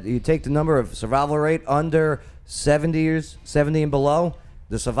add that, you take the number of survival rate under 70 and below,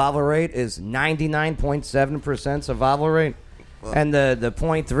 the survival rate is 99.7% survival rate. And the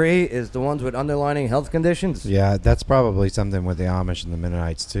 0.3 is the ones with underlying health conditions. Yeah, that's probably something with the Amish and the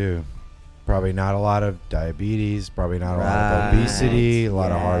Mennonites too. Probably not a lot of diabetes, probably not a lot of obesity, a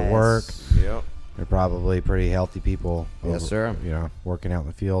lot of hard work. Yep. They're probably pretty healthy people. Yes, sir. Working out in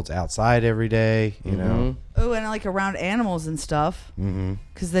the fields outside every day, Oh, and around animals and stuff. Mm-hmm.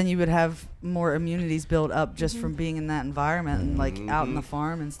 Because then you would have more immunities built up just from being in that environment and out in the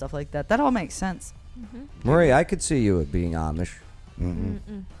farm and stuff like that. That all makes sense. Marie, I could see you being Amish.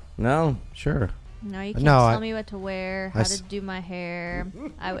 No? Sure. No, you can't No, tell me what to wear, how to do my hair.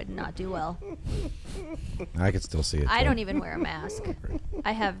 I would not do well. I could still see it. I too. don't even wear a mask.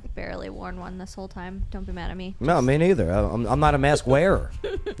 I have barely worn one this whole time. Don't be mad at me. No, me neither. I'm not a mask wearer.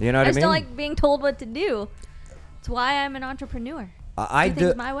 You know what I I just mean? don't like being told what to do. It's why I'm an entrepreneur. I do do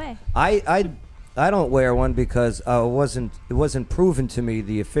things my way. I don't wear one because it wasn't proven to me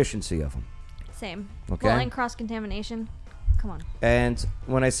the efficiency of them. Same. Okay. Well, and cross-contamination. Come on. And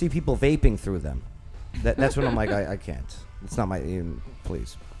when I see people vaping through them, that's when I'm like, I can't. It's not my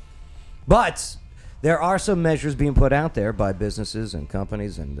please. But there are some measures being put out there by businesses and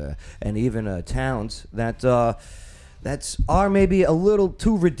companies and even towns that are maybe a little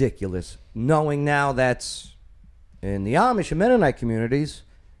too ridiculous. Knowing now that's in the Amish and Mennonite communities,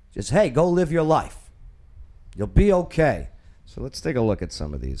 just hey, go live your life. You'll be okay. So let's take a look at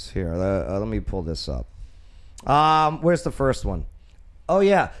some of these here. Let me pull this up. Where's the first one? Oh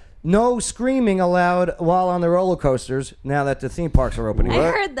yeah. No screaming allowed while on the roller coasters now that the theme parks are opening. I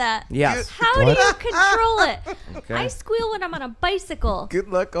heard that. Yes. How do you control it? Okay. I squeal when I'm on a bicycle. Good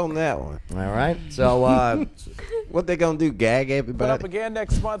luck on that one. All right. So, what they gonna do? Gag Put up everybody? again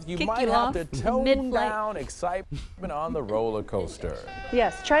next month. You Kick might you have off to tone mid-flight. down excitement on the roller coaster.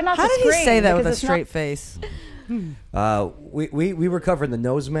 Yes, try not How to did scream. he say that with a because it's not- straight face? we were covering the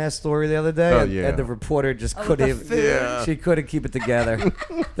nose mask story the other day, Oh, and, yeah. and the reporter just with couldn't. the food. Yeah. She couldn't keep it together.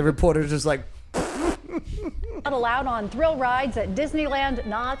 The reporter's just like, Not allowed on thrill rides at Disneyland,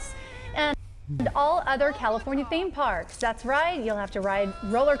 Knott's, and all other California theme parks. That's right. You'll have to ride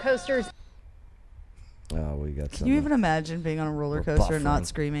roller coasters. oh, we got. Can you even imagine being on a roller We're coaster and not buffering.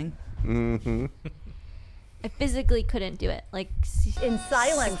 screaming? Mm-hmm. I physically couldn't do it. In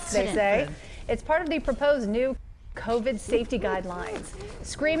silence, they Couldn't. say. It's part of the proposed new COVID safety guidelines.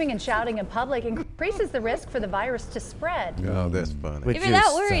 Screaming and shouting in public increases the risk for the virus to spread. Oh, that's funny. If you're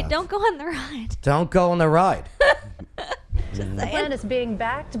that worried, don't go on the ride. Don't go on the ride. Just The plan saying. is being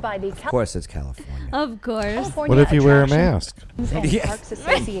backed by the Of course, it's California. Of course. California What if you wear a Attraction mask? and Yeah. Parks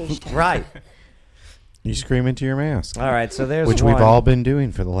Association. Right. You scream into your mask. All right, so there's which one. we've all been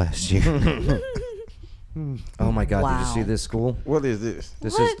doing for the last year. Oh my God! Wow. Did you see this school? What is this?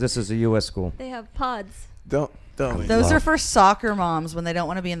 This is a U.S. school. They have pods. Don't. Those are for soccer moms when they don't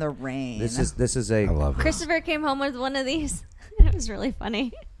want to be in the rain. This is a. I love it. Christopher came home with one of these. It was really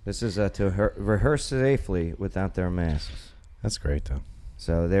funny. This is to rehearse safely without their masks. That's great, though.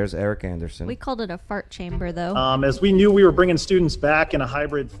 So there's Eric Anderson. We called it a fart chamber, though. As we knew we were bringing students back in a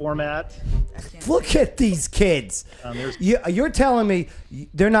hybrid format. Look at these kids. You're telling me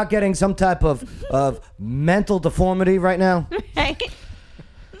they're not getting some type of mental deformity right now? Right.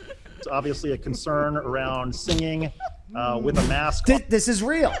 It's obviously a concern around singing with a mask. This is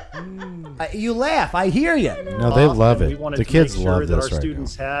real. You laugh. I hear you. No, they love We it. wanted The to kids make sure love that this our right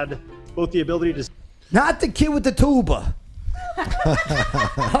students had both the ability to. Not the kid with the tuba.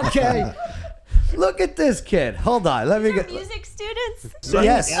 Okay. Look at this kid. Hold on. Let me get. Music students? sing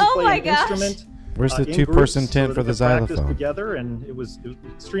Yes. and Oh play my an gosh. instrument, Where's the in two-person groups tent so for that the they could practice xylophone? together, and it was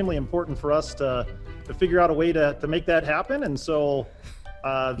extremely important for us to figure out a way to make that happen. And so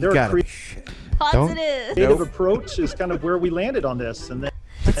their gotta be Positive. creative approach is kind of where we landed on this. And then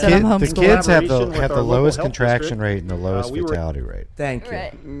The kids have collaboration with the our lowest local health contraction district, rate and the lowest we were- fatality rate. Thank you.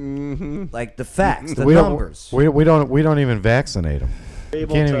 Right. Like the facts, the we numbers. we don't even vaccinate them.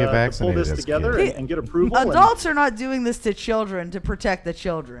 able Can't even to get pull vaccinated this as together kids. and get approval. and- Adults are not doing this to children to protect the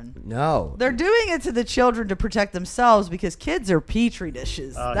children. No. They're doing it to the children to protect themselves because kids are petri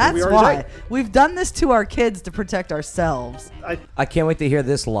dishes. we That's already why. did. We've done this to our kids to protect ourselves. I can't wait to hear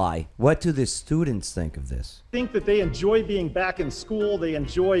this lie. What do the students think of this? think that they enjoy being back in school. They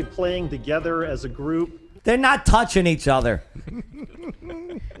enjoy playing together as a group. They're not touching each other.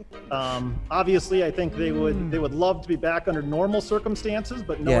 Obviously, I think they would love to be back under normal circumstances,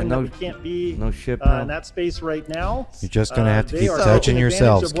 but Yeah, knowing no- that we can't be no shit, pal. in that space right now, You're just gonna have to they keep are touching taking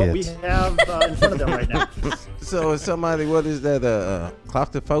yourselves, advantage kids. of what we have in front of them right now. So is somebody, what is that,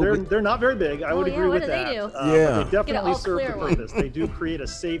 claustrophobic? They're not very big. I would yeah, agree what with do they that. do? But Yeah. they Get it definitely all serve the clear one. purpose. They do create a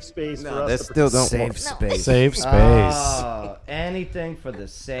safe space No, for us. that to still don't Safe work. space. Safe space. Oh, anything for the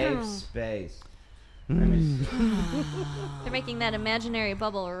safe space. They're making that imaginary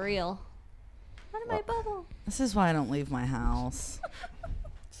bubble real. What am I bubble? This is why I don't leave my house.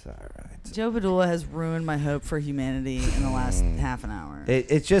 It's all right. Joe Padula has ruined my hope for humanity in the last half an hour.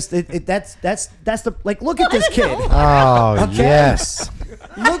 It's just that's the like. Look at this kid. Oh Okay. yes.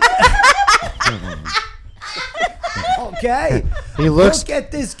 Look. Okay. He looks. Look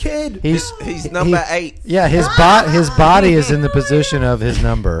at this kid. He's number 8. Yeah, his body is in the position of his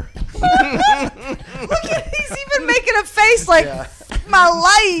number. He's even making a face like my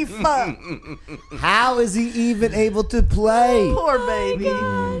life. How is he even able to play? Poor baby.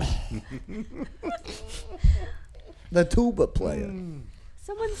 The tuba player.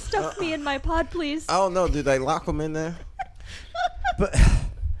 Someone stuff me in my pod, please. I don't know. Did they lock him in there? But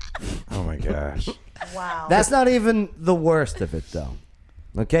Oh my gosh. Wow. that's not even the worst of it, though.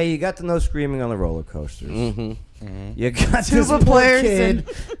 Okay, you got to know screaming on the roller coasters. You got this Tuba poor players kid.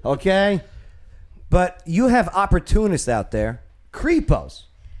 Okay, but you have opportunists out there, creepos,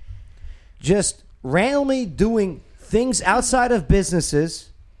 just randomly doing things outside of businesses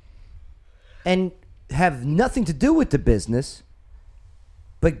and have nothing to do with the business,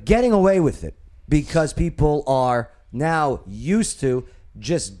 but getting away with it because people are now used to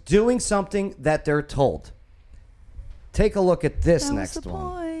just doing something that they're told. Take a look at this That was next the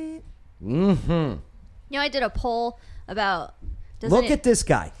one. point. Mm-hmm. You know, I did a poll about. Look at this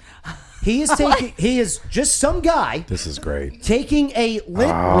guy. He is taking. He is just some guy This is great. taking a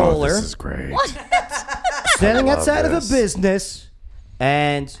lint Oh, roller, this is great. standing I love outside of a this. business,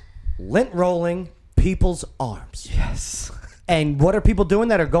 and lint rolling people's arms. Yes. And what are people doing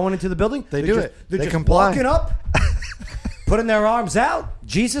that are going into the building? They They're do just- it. They're They just comply. walking up, putting their arms out,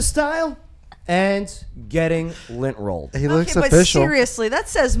 Jesus style, and getting lint rolled. He looks Okay, but official. seriously, that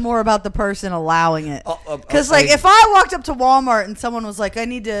says more about the person allowing it. Because, okay. like, if I walked up to Walmart and someone was like, "I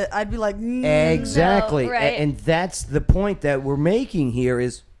need to," I'd be like, Exactly. No, right. And that's the point that we're making here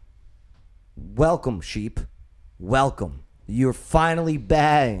is welcome, sheep. Welcome. You're finally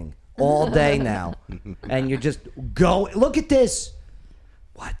baying all day now. And you're just going. Look at this.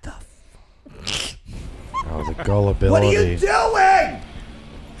 What the? Oh, the gullibility. What are you doing?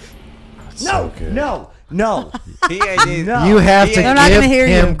 It's No, so good. no. He ain't even- No. You have He to ain't- They're not give gonna hear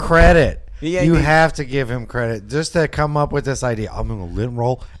him you. credit. He ain't You even- have to give him credit just to come up with this idea. I'm going to lint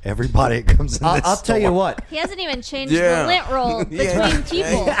roll everybody that comes in this I'll tell you store. what. He hasn't even changed Yeah. the lint roll Yeah. between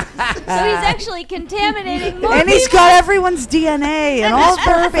people. So he's actually contaminating more and he's people. got everyone's DNA and all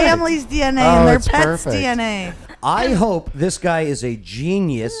their family's DNA Oh, and their it's pets' perfect. DNA. I hope this guy is a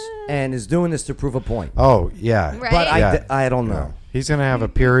genius and is doing this to prove a point. Oh, yeah. Right? But Yeah. I don't know. He's going to have a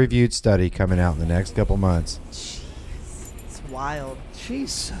peer-reviewed study coming out in the next couple months. It's wild.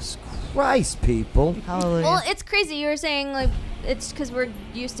 Jesus Christ, people. Hallelujah. Well, it's crazy. You were saying, like, it's because we're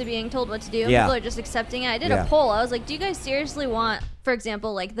used to being told what to do. Yeah. People are just accepting it. I did Yeah. a poll. I was like, do you guys seriously want, for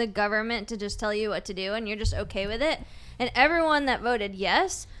example, like the government to just tell you what to do and you're just okay with it? And everyone that voted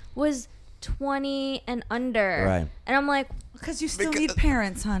yes was 20 and under. Right. And I'm like, because you still need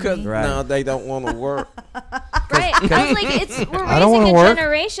parents, honey. Because Right. now they don't want to work. right. I was like, we're I don't raising wanna a work.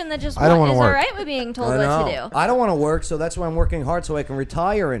 generation that just I don't is wanna all work. right with being told I what know. to do. I don't want to work, so that's why I'm working hard so I can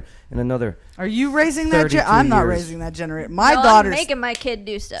retire in another. Are you raising that? 32 I'm not years. raising that generation. My No, I'm daughter's making my kid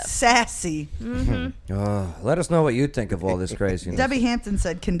do stuff. sassy. Let us know what you think of all this craziness. Debbie Hampton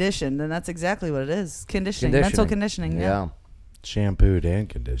said conditioned, and that's exactly what it is. Conditioning. Mental conditioning. Yeah. Shampooed and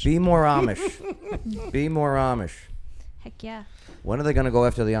conditioned. Be more Amish. Be more Amish. Heck yeah. When are they going to go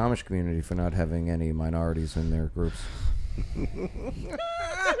after the Amish community for not having any minorities in their groups?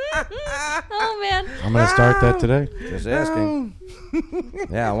 Oh man. I'm going to start that today. Just asking.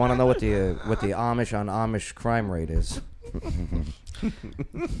 Yeah, I want to know what the Amish on Amish crime rate is.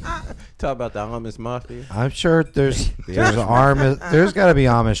 Talk about the Amish mafia. I'm sure there's there's got to be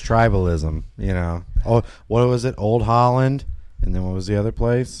Amish tribalism, you know. Oh, what was it? Old Holland, and then what was the other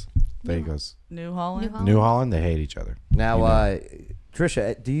place? There he goes. New Holland. New Holland. They hate each other. Now, You know.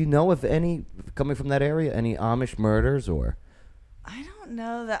 Trisha, do you know of any coming from that area, any Amish murders or? I don't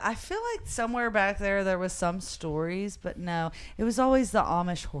know that. I feel like somewhere back there was some stories, but no, it was always the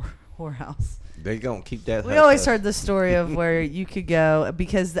Amish whorehouse. They gonna keep that. We always heard the story of where you could go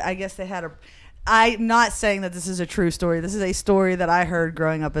because I guess they had a. I'm not saying that this is a true story. This is a story that I heard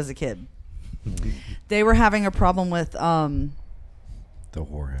growing up as a kid. They were having a problem with the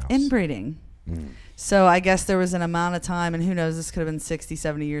whorehouse inbreeding. So I guess there was an amount of time, and who knows, this could have been 60,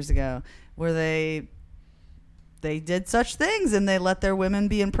 70 years ago, where they did such things and they let their women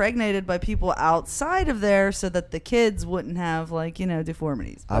be impregnated by people outside of there so that the kids wouldn't have, like, you know,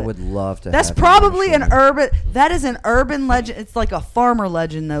 deformities. I would love to. That's have probably an an urban. That is an urban legend. It's like a farmer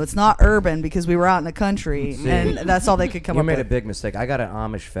legend, though. It's not urban because we were out in the country See, and that's all they could come you up made with. a big mistake. I got an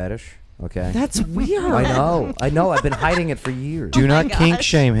Amish fetish. Okay. That's weird. I know. I've been hiding it for years. Do not kink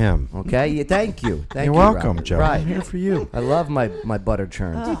shame him. Okay. Yeah, thank you. Thank You're you, welcome, Robert. Joe. Right. I'm here for you. I love my butter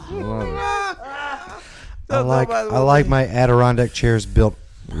churns. I love it. I like my Adirondack chairs built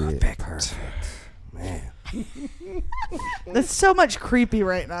perfect. Man. That's so much creepy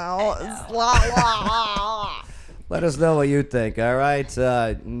right now. Let us know what you think. All right.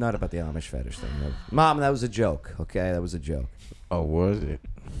 Not about the Amish fetish thing. No. Mom, that was a joke. Okay, that was a joke. Oh, was it?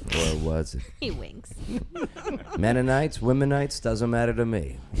 Or was it? He winks. Mennonites, Womenites, doesn't matter to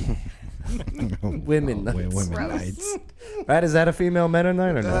me. Women. Womenites. Right? Is that a female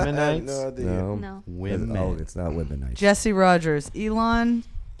Mennonite or not? Mennonites? No idea. No. Women. Oh, it's not Womenites. Jesse Rogers. Elon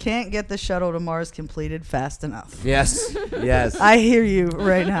can't get the shuttle to Mars completed fast enough. Yes. Yes. I hear you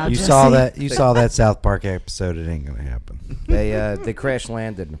right now. You Jesse. saw that South Park episode. It ain't gonna happen. They crash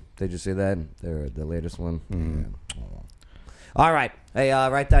landed. Did you see that? The latest one. Yeah. Oh. All right. Hey,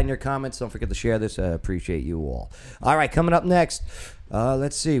 write down your comments. Don't forget to share this. I appreciate you all. All right, coming up next,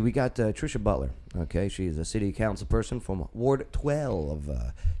 let's see. We got Trisha Butler. Okay, she's a city council person from Ward 12.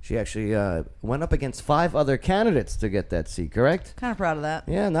 She actually went up against 5 other candidates to get that seat, correct? Kind of proud of that.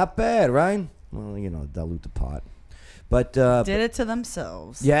 Yeah, not bad, right? Well, you know, dilute the pot. But Did it to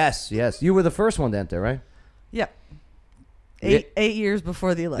themselves. Yes. You were the first one to enter, right? Yep. Yeah. 8 years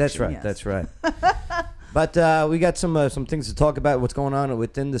before the election. That's right. yes. That's right. But we got some things to talk about. What's going on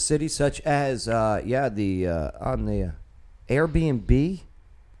within the city, such as on the Airbnb.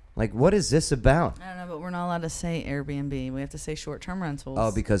 Like, what is this about? I don't know, but we're not allowed to say Airbnb. We have to say short-term rentals.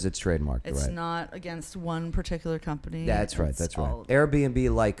 Oh, because it's trademarked. It's right. not against one particular company. That's right. It's That's all right. of them.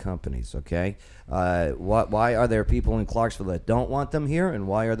 Airbnb-like companies. Okay. Why are there people in Clarksville that don't want them here, and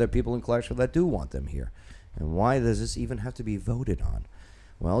why are there people in Clarksville that do want them here, and why does this even have to be voted on?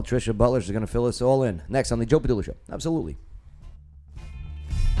 Well, Trisha Butler's going to fill us all in next on the Joe Padula Show. Absolutely.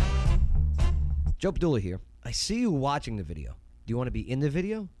 Joe Padula here. I see you watching the video. Do you want to be in the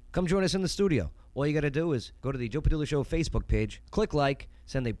video? Come join us in the studio. All you got to do is go to the Joe Padula Show Facebook page, click like,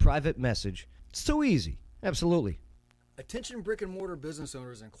 send a private message. It's too easy. Absolutely. Attention brick and mortar business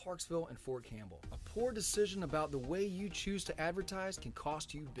owners in Clarksville and Fort Campbell. A poor decision about the way you choose to advertise can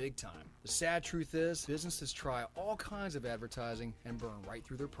cost you big time. The sad truth is, businesses try all kinds of advertising and burn right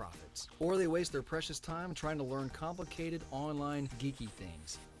through their profits. Or they waste their precious time trying to learn complicated online geeky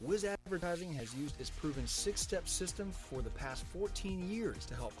things. Wiz Advertising has used its proven 6-step system for the past 14 years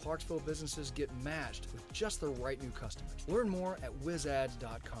to help Clarksville businesses get matched with just the right new customers. Learn more at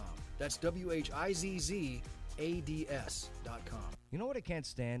wizads.com. That's WHIZZ ads.com. You know what I can't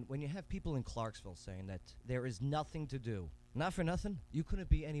stand? When you have people in Clarksville saying that there is nothing to do. Not for nothing, you couldn't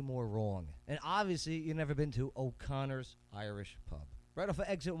be any more wrong. And obviously, you've never been to O'Connor's Irish Pub. Right off of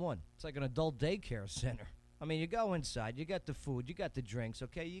Exit 1. It's like an adult daycare center. I mean, you go inside, you got the food, you got the drinks,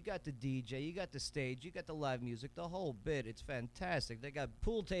 okay? You got the DJ, you got the stage, you got the live music, the whole bit. It's fantastic. They got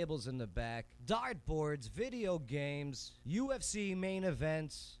pool tables in the back, dartboards, video games, UFC main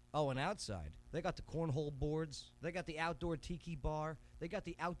events. Oh, and outside, they got the cornhole boards. They got the outdoor tiki bar. They got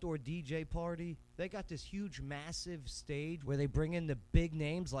the outdoor DJ party. They got this huge, massive stage where they bring in the big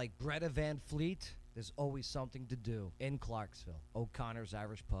names like Greta Van Fleet. There's always something to do in Clarksville. O'Connor's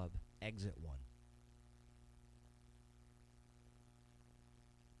Irish Pub, Exit 1.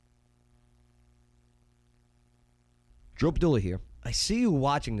 Joe Padula here. I see you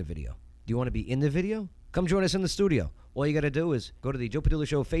watching the video. Do you want to be in the video? Come join us in the studio. All you got to do is go to the Joe Padula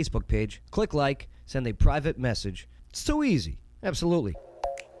Show Facebook page, click like, send a private message. It's too easy. Absolutely.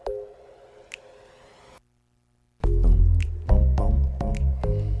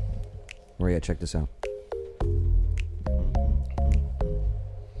 Maria, check this out.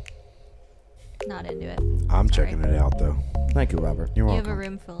 Not into it. I'm Sorry. checking it out, though. Thank you, Robert. You're You welcome. have a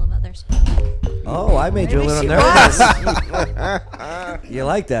room full of others. Oh, I made you a little nervous. You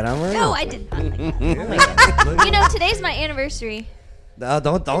like that, huh, Maria? No, I did not like that. Oh my goodness. You know, today's my anniversary.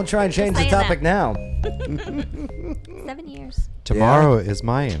 Don't try and change the saying topic now. 7 years. Tomorrow is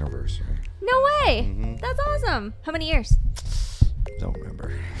my anniversary. No way. That's awesome. How many years? Don't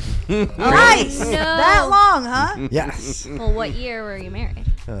remember. Nice. No. That long, huh? Yes. Well, what year were you married?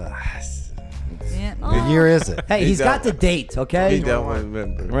 Yeah. What year is it? Hey, he's got the date, okay? He don't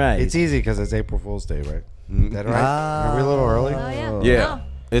remember. Right. It's easy because it's April Fool's Day, right? Is that right? Are we a little early? Oh, yeah. Yeah. No.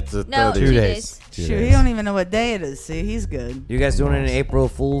 It's a No, 30. 2 days. 2 Shoot, days. he don't even know what day it is. See, he's good. You guys doing any April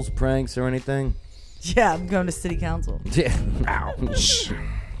Fool's pranks or anything? Yeah, I'm going to city council. Yeah. Ouch.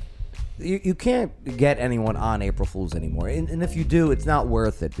 You can't get anyone on April Fool's anymore. And if you do, it's not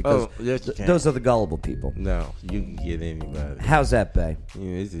worth it because yes, you can. those are the gullible people. No, you can get anybody. How's that, Bay? You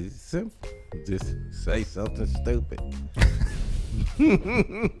know, it's simple. Just say something stupid.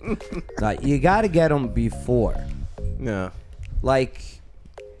 You got to get them before. No. Like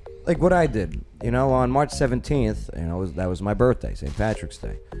what I did. You know, on March 17th, you know, that was my birthday, St. Patrick's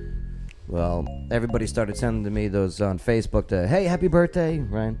Day. Well, everybody started sending to me those on Facebook hey, happy birthday,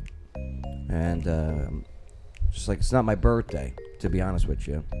 right? And just like it's not my birthday, to be honest with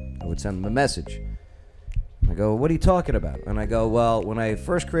you. I would send them a message. I go, what are you talking about? And I go, well, when I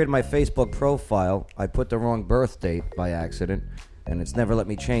first created my Facebook profile, I put the wrong birth date by accident, and it's never let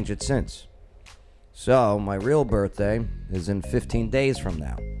me change it since. So my real birthday is in 15 days from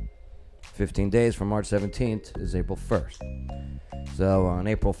now. 15 days from March 17th is April 1st. So on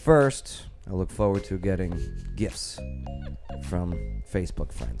April 1st, I look forward to getting gifts from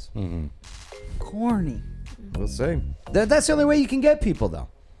Facebook friends. Mm-hmm. Corny. We'll see. That's the only way you can get people, though.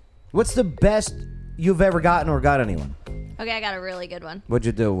 What's the best you've ever gotten or got anyone? Okay, I got a really good one. What'd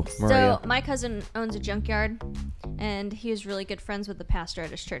you do, Maria? So my cousin owns a junkyard, and he was really good friends with the pastor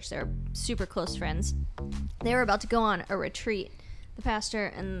at his church. They were super close friends. They were about to go on a retreat, the pastor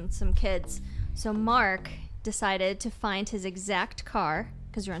and some kids. So Mark decided to find his exact car,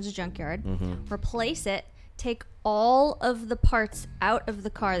 because he runs a junkyard, replace it, take all of the parts out of the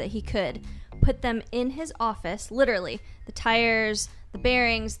car that he could, put them in his office, literally, the tires, the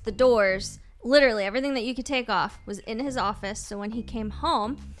bearings, the doors, literally everything that you could take off was in his office. So when he came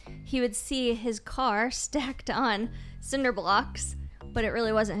home, he would see his car stacked on cinder blocks, but it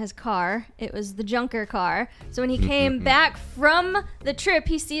really wasn't his car. It was the junker car. So when he came back from the trip,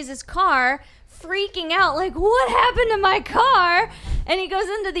 he sees his car freaking out, like, what happened to my car? And he goes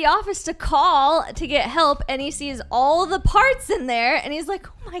into the office to call to get help, and he sees all the parts in there, and he's like,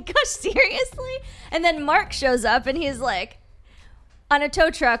 oh my gosh, seriously? And then Mark shows up, and he's like, on a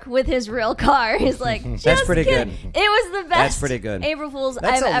tow truck with his real car. He's like, That's pretty kidding. good. It was the best That's pretty good. April Fool's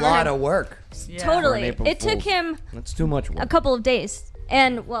That's I've a ever lot heard. of work. Yeah. Totally. For an April It took Fool's. him That's too much work. a couple of days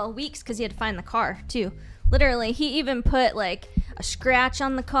and, well, weeks because he had to find the car, too. Literally, he even put, like, a scratch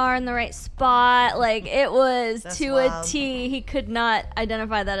on the car in the right spot. Like, it was That's to wild. a T. He could not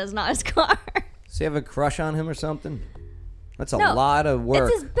identify that as not his car. Does he have a crush on him or something? That's a lot of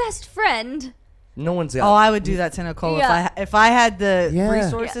work. It's his best friend. No one's got. Oh, I would do that to Nicole if I had the Yeah.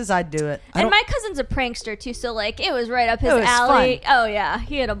 resources. I'd do it. And my cousin's a prankster too, so like it was right up his It was alley. fun. Oh yeah,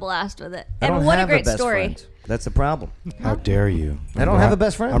 he had a blast with it. I don't And what a have great best story. friend. That's the problem. How dare you? I don't have a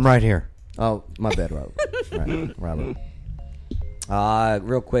best friend. I'm right here. Oh, my bad, Robert. Right, Robert.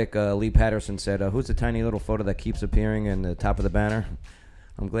 Real quick, Lee Patterson said, "Who's the tiny little photo that keeps appearing in the top of the banner?"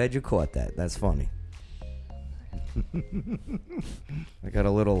 I'm glad you caught that. That's funny. I got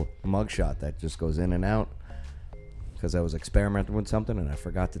a little mugshot that just goes in and out because I was experimenting with something and I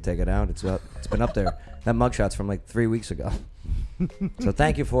forgot to take it out. It's up. It's been up there. That mugshot's from like 3 weeks ago. So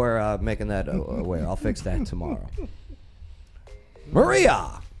thank you for making that aware. I'll fix that tomorrow.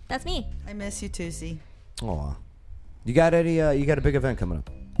 Maria. That's me. I miss you, Tusi. Aw. You got any? You got a big event coming up.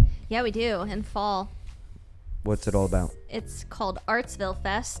 Yeah, we do in fall. What's it all about? It's called Artsville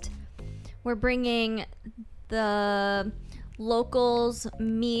Fest. We're bringing the locals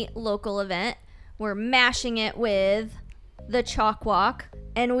meet local event. We're mashing it with the Chalk Walk,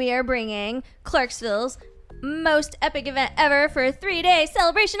 and we are bringing Clarksville's most epic event ever for a 3-day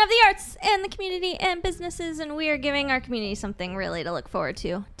celebration of the arts and the community and businesses, and we are giving our community something really to look forward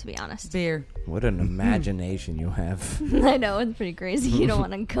to be honest. Beer. What an imagination you have. I know, it's pretty crazy. You don't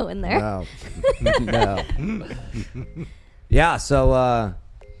want to go in there. No. No. Yeah, so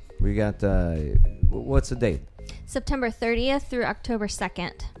we got, what's the date? September 30th through October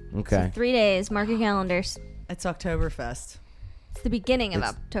 2nd. Okay. So 3 days. Mark your calendars. It's Oktoberfest. It's the beginning of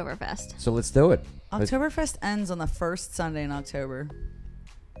Oktoberfest. So let's do it. Oktoberfest ends on the first Sunday in October.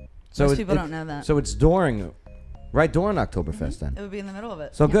 So Most people don't know that. So it's during Oktoberfest then. It would be in the middle of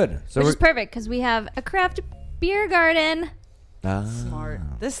it. So good. So Which is perfect because we have a craft beer garden. Smart.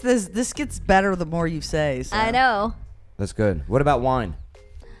 This gets better the more you say. So. I know. That's good. What about wine?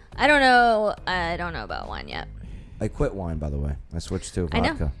 I don't know about wine yet. I quit wine, by the way. I switched to vodka. I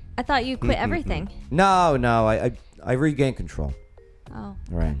know. I thought you quit everything. No, I regained control. Oh.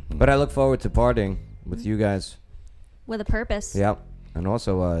 Right. But I look forward to partying with you guys. With a purpose. Yep. And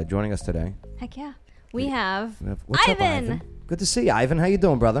also joining us today. Heck yeah. We have What's Ivan. up, Ivan? Good to see you, Ivan. How you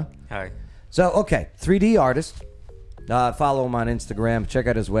doing, brother? Hi. So, okay, 3D artist. Follow him on Instagram. Check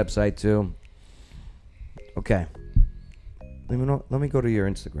out his website, too. Okay. Let me go to your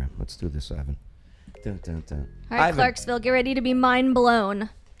Instagram. Let's do this, Ivan. Dun, dun, dun. All right, Ivan. Clarksville, get ready to be mind blown.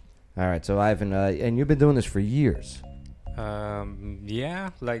 All right, so Ivan, and you've been doing this for years. Yeah,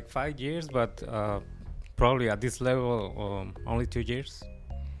 like 5 years, but probably at this level, only 2 years.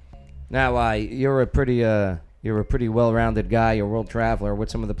 Now, you're a pretty well-rounded guy. You're a world traveler.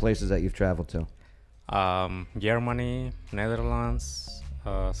 What's some of the places that you've traveled to? Germany, Netherlands,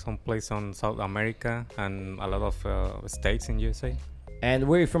 some place on South America, and a lot of states in USA. And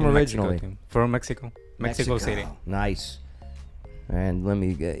where are you from In originally? Mexico, from Mexico City. Nice. And let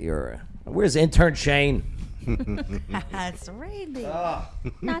me get your... Where's intern Shane? It's Randy.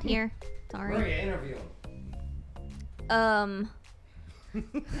 Not here. Sorry. Bring an interview. I'm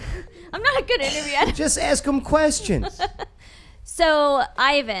not a good interviewer. Just ask him questions. So,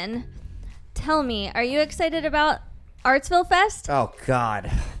 Ivan, tell me, are you excited about Artsville Fest? Oh, God.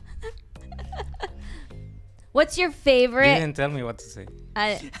 What's your favorite? You didn't tell me what to say.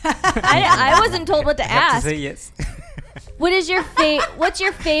 I wasn't told what to I have ask. to say yes. What's your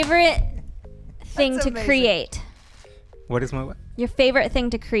favorite thing That's to amazing. create? What is my what? Your favorite thing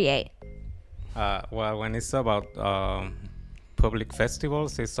to create? Well, when it's about public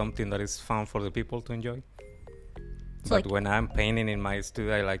festivals, it's something that is fun for the people to enjoy. So But like- when I'm painting in my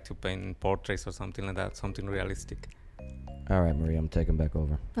studio, I like to paint portraits or something like that, something realistic. All right, Maria, I'm taking back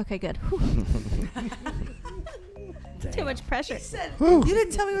over. Okay, good. Too much pressure. You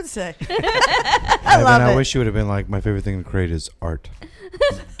didn't tell me what to say. I love it. wish you would have been like, my favorite thing to create is art.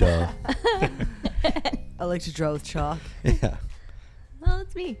 Duh. I like to draw with chalk. Yeah. Well,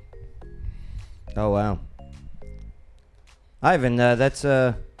 it's me. Oh, wow. Ivan, that's...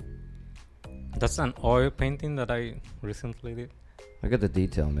 That's an oil painting that I recently did. Look at the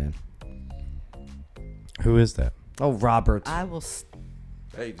detail, man. Who is that? Oh, Robert. I will...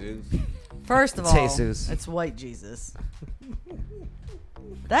 Hey, dude. First of It's all, Jesus. it's white Jesus.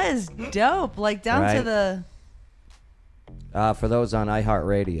 That is dope. Like, down to Right. the... For those on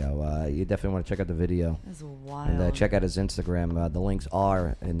iHeartRadio, you definitely want to check out the video. That's wild. And check out his Instagram. The links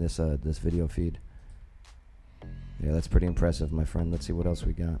are in this video feed. Yeah, that's pretty impressive, my friend. Let's see what else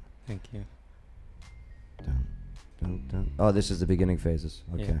we got. Thank you. Dun, dun, dun. Oh, this is the beginning phases.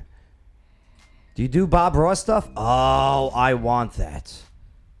 Okay. Yeah. Do you do Bob Ross stuff? Oh, I want that.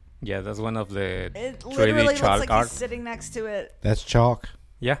 Yeah, that's one of the It literally 3D looks chalk like art. he's sitting next to it. That's chalk.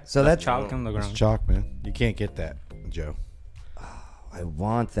 Yeah, So that's that's- chalk on the That's ground. chalk, man. You can't get that, Joe. I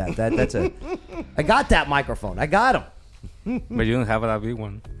want that. That's a. I got that microphone. I got him. But you don't have that big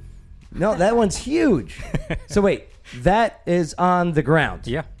one. No, that one's huge. So wait, that is on the ground.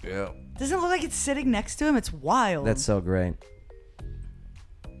 Yeah. Yeah. Doesn't it look like it's sitting next to him? It's wild. That's so great.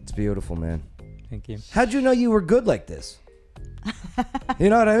 It's beautiful, man. Thank you. How'd you know you were good like this? You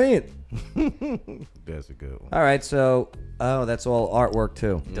know what I mean? That's a good one. All right, so that's all artwork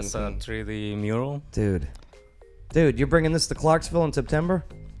too. Just a 3D mural. Dude, you're bringing this to Clarksville in September?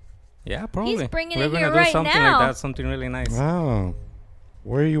 Yeah, probably. He's bringing We're it gonna here do right something now. like that, something really nice. Oh.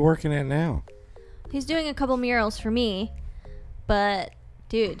 Where are you working at now? He's doing a couple murals for me, but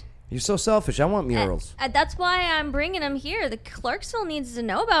dude, You're so selfish. I want murals. that's why I'm bringing him here. The Clarksville needs to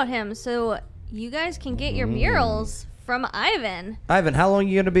know about him, so you guys can get your murals from Ivan. Ivan, how long are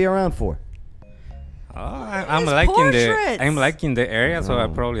you gonna be around for? I'm his liking the area, so I'll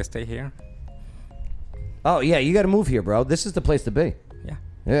probably stay here. Oh yeah, you got to move here, bro. This is the place to be. Yeah.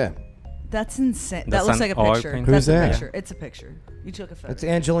 Yeah. That's insane. That's That looks an like a oil picture. painting. That's Who's a that? picture. It's a picture. You took a photo. That's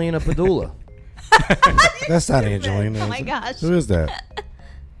Angelina Padula. That's not Angelina. Oh is my it? gosh. Who is that?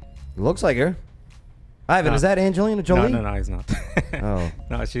 Looks like her. Ivan, is that Angelina Jolie? No, it's not. Oh.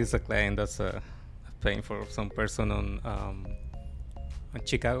 No, she's a client that's paying for some person on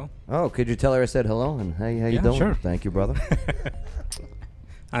Chicago. Oh, could you tell her I said hello and how you Yeah, doing? sure. Thank you, brother.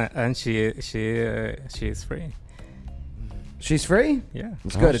 And she is free. She's free? Yeah.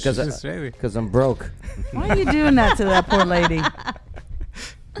 It's good She's just ready. because I'm broke. Why are you doing that to that poor lady?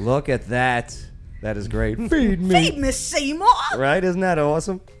 Look at that. That is great. Feed me. Feed Miss Seymour. Right? Isn't that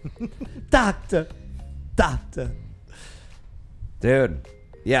awesome? Doctor. Dude.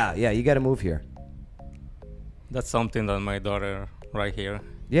 Yeah, you got to move here. That's something that my daughter right here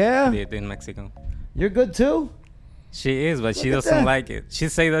Yeah? did in Mexico. You're good too? She is, but she Look at doesn't that. like it. She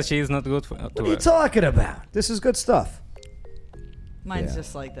say that she is not good for What are you talking about? This is good stuff. Mine's Yeah.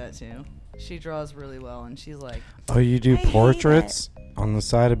 just like that too. She draws really well, and she's like, Oh, you do I hate portraits on the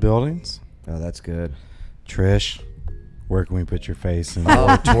side of buildings? Oh, that's good. Trish, where can we put your face in Oh.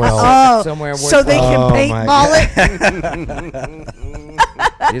 Ward 12? oh, Somewhere so they can Oh, paint my mullet.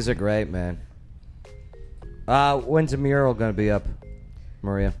 These are great, man. When's the mural going to be up,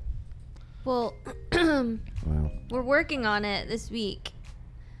 Maria? Well, Wow. we're working on it this week.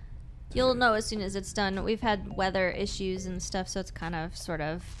 You'll know as soon as it's done. We've had weather issues and stuff, so it's kind of sort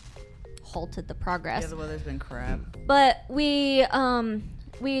of halted the progress. Yeah, the weather's been crap. But we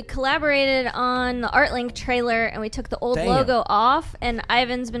collaborated on the ArtLink trailer, and we took the old Damn. logo off, and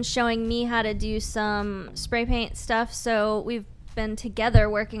Ivan's been showing me how to do some spray paint stuff, so we've been together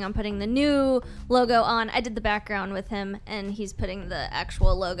working on putting the new logo on. I did the background with him, and he's putting the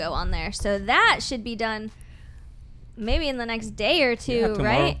actual logo on there. So that should be done maybe in the next day or two, Yeah,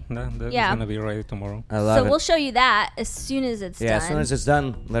 tomorrow. right? That's Yeah. gonna be ready tomorrow. I love So it. we'll show you that as soon as it's Yeah, done. as soon as it's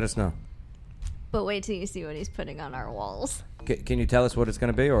done, let us know. But wait till you see what he's putting on our walls. Can you tell us what it's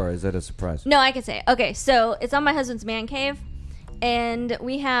going to be, or is it a surprise? No, I can say. Okay, so it's on my husband's man cave, and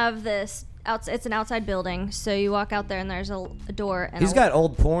we have this. It's an outside building, so you walk out there, and there's a door. And He's got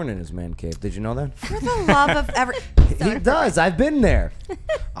old porn in his man cave. Did you know that? For the love of every. He does. I've been there.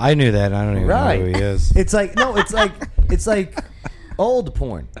 I knew that. I don't even know who he is. It's like it's like old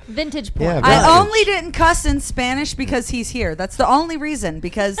porn. Vintage porn. Yeah, I vintage. only didn't cuss in Spanish because he's here. That's the only reason,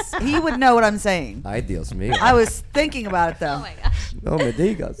 because he would know what I'm saying. Ay, Dios mío. I was thinking about it though. Oh my gosh. No me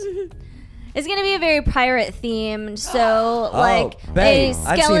digas. It's gonna be a very pirate themed, so like a babe.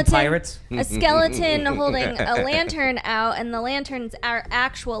 I've seen skeleton, pirates. a skeleton holding a lantern out, and the lantern's our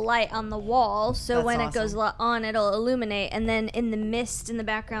actual light on the wall. So That's when it awesome. goes on, it'll illuminate, and then in the mist in the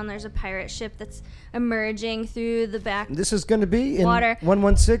background, there's a pirate ship that's emerging through the back. This is going to be in Water.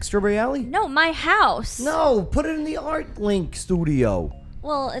 116 Strawberry Alley? No, my house. No, put it in the Art Link studio.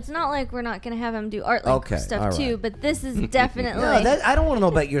 Well, it's not like we're not gonna have him do art like Okay, stuff all right. too, but this is definitely. No, I don't want to know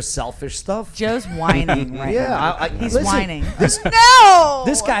about your selfish stuff. Joe's whining right Yeah, now. He's listen, whining. No!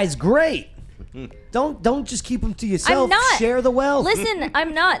 This guy's great. Don't just keep him to yourself. I'm not. Share the wealth. Listen,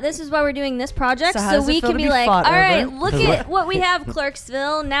 I'm not. This is why we're doing this project, So how so does it we feel can to be be like, fought all right, over?" look at what we have,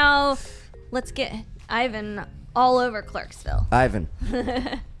 Clarksville. Now, let's get Ivan all over Clarksville. Ivan.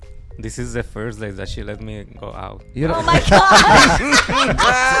 This is the first day that she let me go out. You don't- Oh my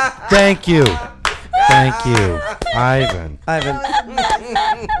god! Thank you. Thank you, Ivan. Ivan.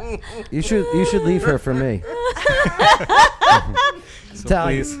 You should leave her for me. So Tell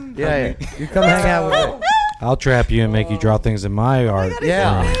please, you. help Yeah, me. you come hang out with me. I'll trap you and make you draw things in my art.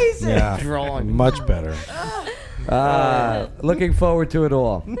 Yeah. amazing. Yeah. Drawing. Much better. Looking forward to it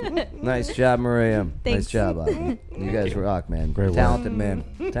all. Nice job, Maria. Nice Thanks. job, Ivan. You guys rock, man. Great work. Talented man.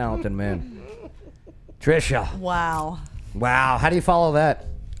 Talented man. Trisha. Wow. Wow, how do you follow that?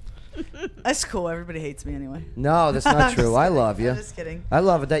 That's cool. Everybody hates me anyway. No, that's not true. I love you. I'm just kidding. I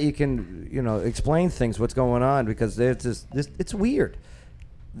love it that you can, explain things, what's going on, because there's it's weird.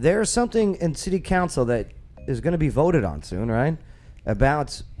 There's something in city council that is going to be voted on soon, right?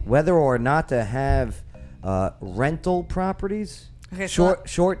 About whether or not to have rental properties, Okay, so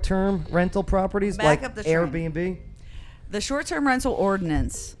short-term rental properties Back like up the train. Airbnb. The short-term rental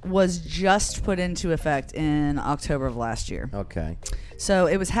ordinance was just put into effect in October of last year. Okay. So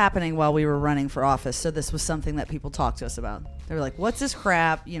it was happening while we were running for office. So this was something that people talked to us about. They were like, "What's this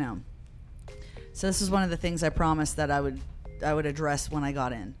crap?" So this is one of the things I promised that I would address when I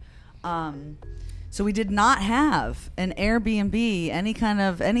got in. So we did not have an Airbnb, any kind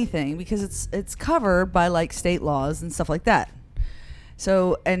of anything, because it's covered by like state laws and stuff like that.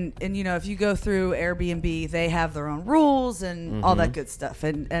 So and if you go through Airbnb, they have their own rules and all that good stuff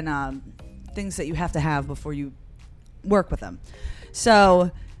and things that you have to have before you work with them.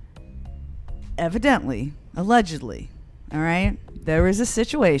 So evidently, allegedly, all right, there is a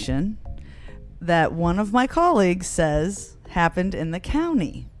situation that one of my colleagues says happened in the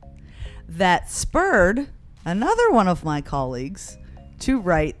county that spurred another one of my colleagues to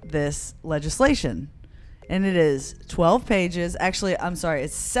write this legislation. And it is 12 pages. Actually, I'm sorry,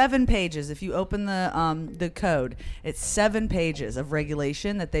 it's 7 pages. If you open the code, it's 7 pages of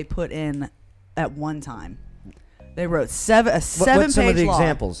regulation that they put in at one time. They wrote What's seven-page some of the law.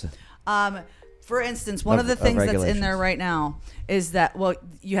 examples? For instance, one of the things that's in there right now is that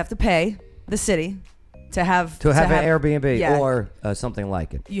you have to pay the city to have an Airbnb yeah. or something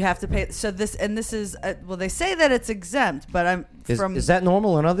like it. You have to pay. So this is they say that it's exempt, but Is that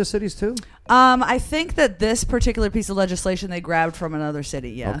normal in other cities too? I think that this particular piece of legislation they grabbed from another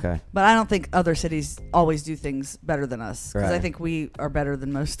city. Yeah. Okay. But I don't think other cities always do things better than us, because I Right. think we are better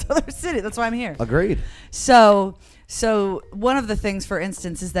than most other cities. That's why I'm here. Agreed. So one of the things, for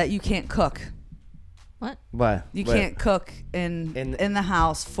instance, is that you can't cook. What? You can't cook in the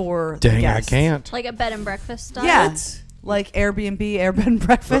house for Dang, the guests. I can't. Like a bed and breakfast style. Yeah, like Airbnb, air bed and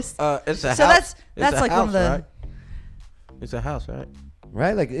breakfast. It's a so house. that's like one of the. Right? It's a house, right?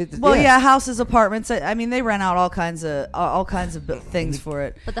 Right, like houses, apartments. I mean, they rent out all kinds of things for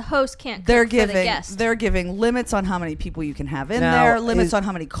it. But the host can't cook They're for the giving guest. they're giving limits on how many people you can have in Now, there, limits is- on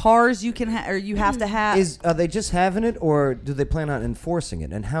how many cars you can or you have to have. Are they just having it, or do they plan on enforcing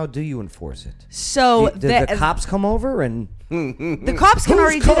it? And how do you enforce it? So do the cops come over and the cops can Who's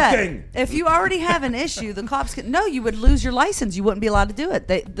already do cooking? that. If you already have an issue, the cops can. No, you would lose your license. You wouldn't be allowed to do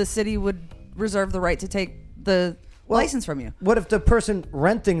it. The city would reserve the right to take the license from you. What if the person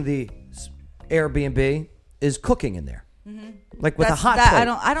renting the Airbnb is cooking in there, like with a hot plate?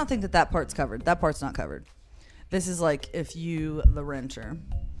 I don't think that part's covered. That part's not covered. This is like if you, the renter,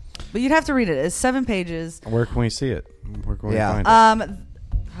 but you'd have to read it. It's 7 pages. Where can we see it? Where can we find it?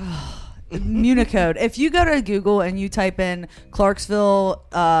 Municode. If you go to Google and you type in Clarksville,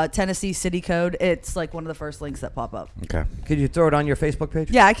 Tennessee city code, it's like one of the first links that pop up. Okay. Could you throw it on your Facebook page?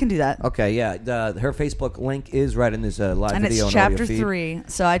 Yeah, I can do that. Okay, yeah. Her Facebook link is right in this live And video it's and audio chapter feed. 3.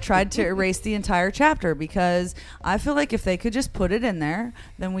 So I tried to erase the entire chapter because I feel like if they could just put it in there,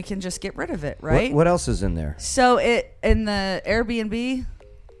 then we can just get rid of it, right? What else is in there? So in the Airbnb,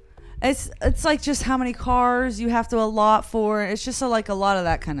 it's like just how many cars you have to allot for. It's just like a lot of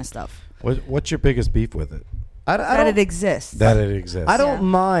that kind of stuff. What's your biggest beef with it? That it exists. That it exists. I don't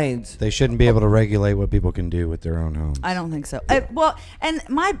mind. They shouldn't be able to regulate what people can do with their own homes. I don't think so.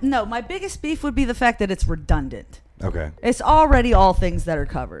 My biggest beef would be the fact that it's redundant. Okay. It's already all things that are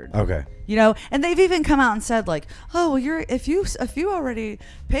covered. Okay. And they've even come out and said like, oh, well, if you already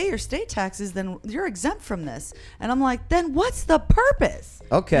pay your state taxes, then you're exempt from this. And I'm like, then what's the purpose?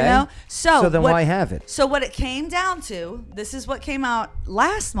 Okay. So then why have it? So what it came down to, this is what came out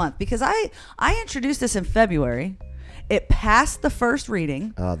last month, because I introduced this in February. It passed the first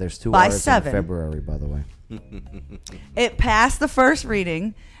reading. There's 2 by hours 7. in February, by the way. It passed the first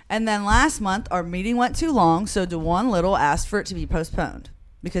reading, and then last month our meeting went too long, so DeJuan Little asked for it to be postponed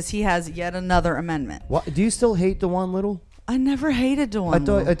because he has yet another amendment. What, do you still hate DeJuan Little? I never hated DeJuan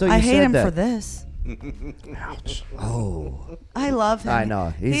Little. I thought you I hate said him that. for this. Ouch. Oh. I love him. I know.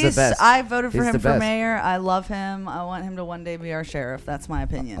 He's the best. I voted for He's him the for best. mayor. I love him. I want him to one day be our sheriff. That's my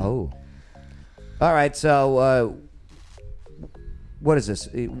opinion. Oh. All right. So, what is this?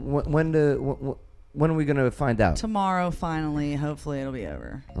 When are we going to find out? Tomorrow, finally. Hopefully, it'll be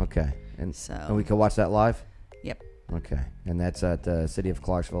over. Okay. And we can watch that live? Yep. Okay. And that's at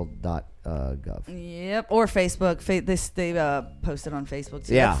cityofclarksville.org. gov. Yep, or Facebook. They posted on Facebook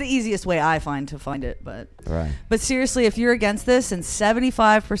too. Yeah. That's the easiest way I find to find it. But Right. But seriously, if you're against this, and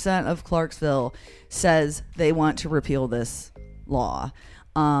 75% of Clarksville says they want to repeal this law,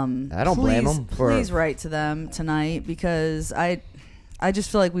 I don't blame them. Please write to them tonight, because I just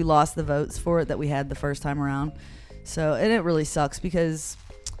feel like we lost the votes for it that we had the first time around. So, and it really sucks, because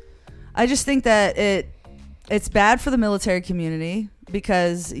I just think that it's bad for the military community,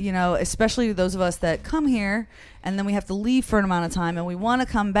 because, you know, especially those of us that come here and then we have to leave for an amount of time and we want to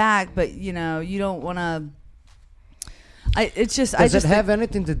come back, but, you know, you don't want to. Does it have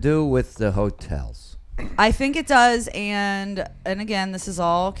anything to do with the hotels? I think it does, and again, this is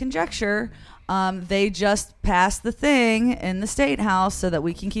all conjecture. They just passed the thing in the State House so that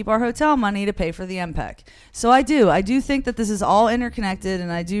we can keep our hotel money to pay for the MPEC. So I do think that this is all interconnected,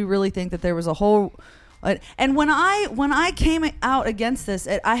 and I do really think that there was a whole. And when I came out against this,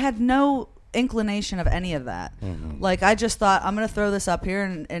 I had no inclination of any of that. Mm-hmm. Like, I just thought, I'm going to throw this up here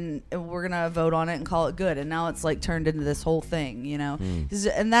and we're going to vote on it and call it good. And now it's like turned into this whole thing, you know?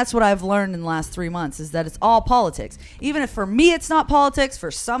 And that's what I've learned in the last 3 months, is that it's all politics. Even if for me it's not politics, for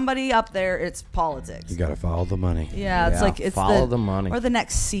somebody up there it's politics. You got to follow the money. Yeah, it's like it's follow the money. or the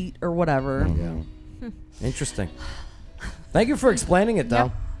next seat or whatever. Yeah. Interesting. Thank you for explaining it, though.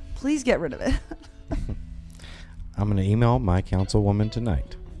 Yep. Please get rid of it. I'm going to email my councilwoman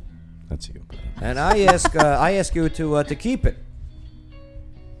tonight. That's you. And I ask you to keep it.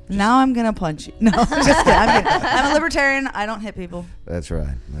 Now I'm gonna punch you. No, just kidding. I'm a libertarian. I don't hit people. That's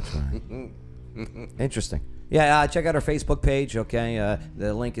right. Interesting. Yeah, check out our Facebook page. Okay,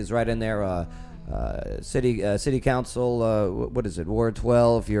 the link is right in there. City Council. What is it? Ward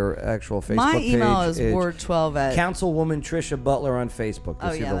 12. Your actual Facebook My page. email is ward12 at Councilwoman Trisha Butler on Facebook.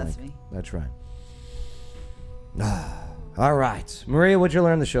 Oh, See yeah, the that's link. me. That's right. All right, Maria, what'd you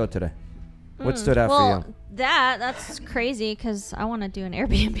learn on the show today? What stood out for you? That's crazy, because I want to do an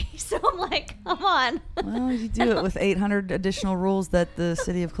Airbnb. So I'm like, come on. Well, you do it with 800 additional rules that the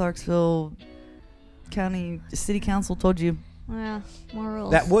city of Clarksville County City Council told you. Well, more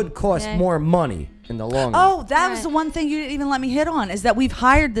rules. That would cost Okay. more money in the long run. Oh, that was the one thing you didn't even let me hit on, is that we've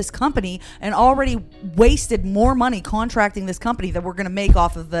hired this company and already wasted more money contracting this company that we're going to make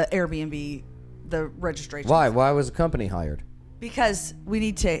off of the Airbnb, the registration. Why? Why was the company hired? Because we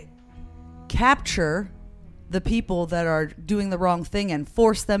need to capture the people that are doing the wrong thing and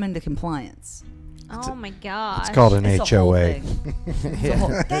force them into compliance. Oh my gosh. It's called an It's a whole HOA. thing. It's a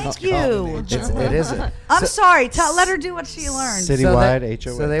whole- Thank you. It is. I'm sorry. Let her do what she learned. Citywide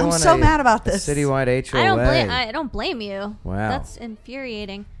HOA. So they I'm want so mad about this. Citywide HOA. I don't blame you. Wow. That's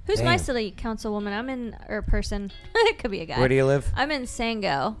infuriating. Who's my Damn. city councilwoman? I'm in, or person. It could be a guy. Where do you live? I'm in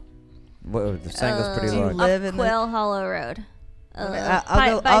Sango. The Sango's pretty Do you large. live Up in Quail Hollow Road. I'll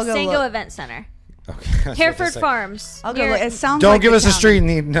By go Sango look. Event Center. Okay. Hereford Farms. I'll go near- look. It sounds Don't like give the us a county.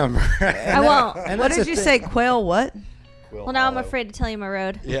 street number. I won't. And What that's did the you thing. say? Quail what? Well, now I'm afraid to tell you my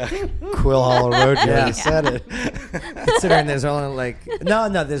road. Yeah. Quill Hollow Road. You Yeah. already said it. Considering there's only like no,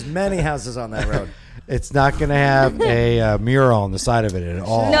 there's many houses on that road. It's not going to have a mural on the side of it at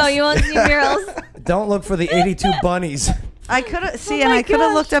all. No, you won't see murals. Don't look for the 82 bunnies. I could have my I could have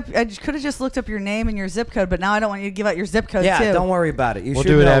gosh. looked up. I could have just looked up your name and your zip code, but now I don't want you to give out your zip code Yeah, too. don't worry about it. You We'll should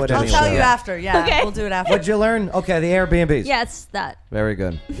do it know after it the I'll anyway. tell you show. after. Yeah, Okay. we'll do it after. What'd you learn? Okay, the Airbnbs. Yeah, it's that. Very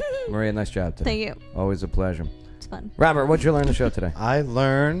good. Maria, nice job today. Thank you. Always a pleasure. It's fun. Robert, what'd you learn on the show today? I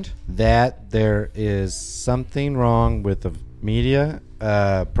learned that there is something wrong with the media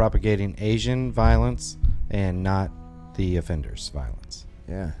propagating Asian violence and not the offenders' violence.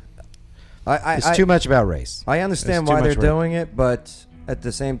 Yeah. It's too much about race. I understand It's too why they're much race. doing it, but at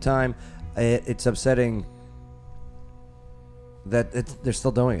the same time, it's upsetting that they're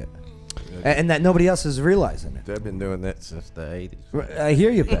still doing it. And that nobody else is realizing it. They've been doing that since the 80s. I hear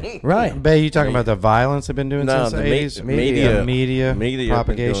you, Bay. Right. Bay, you talking about the violence they've been doing No, since the the 80s? media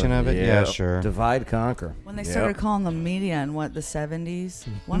propagation been of doing it? it, Yeah, yeah. sure. Divide, conquer. When they started calling them media in the 70s,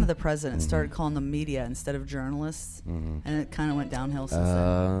 one of the presidents started calling them media instead of journalists, and it kind of went downhill since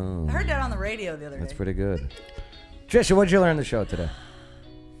then. I heard that on the radio the other That's day. pretty good. Trisha, what'd you learn on the show today?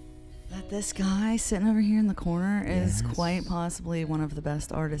 That this guy sitting over here in the corner is quite possibly one of the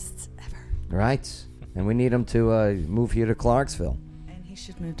best artists ever. Right. And we need him to move here to Clarksville. And he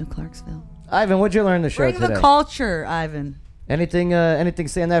should move to Clarksville. Ivan, what'd you learn on the show Bring today? the culture, Ivan. Anything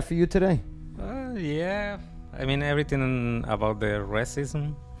stand out for you today? Yeah. I mean, everything about the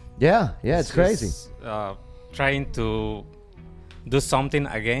racism. Yeah, it's crazy. just, trying to do something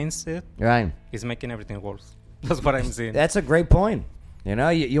against it. Right. Is making everything worse. That's what I'm seeing. That's a great point. You know,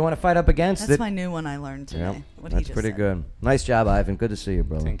 you want to fight up against That's it. my new one I learned today. Yep. What he That's just pretty said. good. Nice job, Ivan. Good to see you,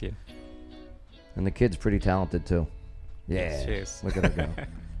 brother. Thank you. And the kid's pretty talented, too. Yeah. Yes, she is. Look at her go.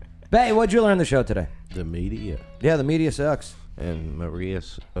 Bay, what'd you learn on the show today? The media. Yeah, the media sucks. And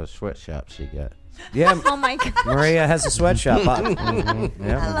Maria's sweatshop she got. Yeah. Oh my god. Maria has a sweatshop. Yeah,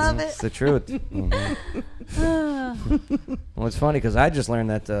 I love it. It's the truth. Well, it's funny because I just learned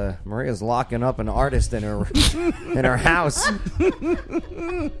that Maria's locking up an artist in her house.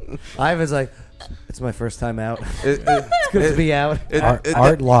 Ivan's like, it's my first time out. It's good to be out.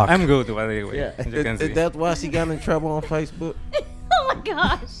 Art lock. I'm good, by the way. Yeah. As you can see. That's why she got in trouble on Facebook. Oh my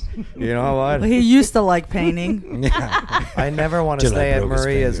gosh. You know what? Well, he used to like painting. I never want to Till I stay at broke his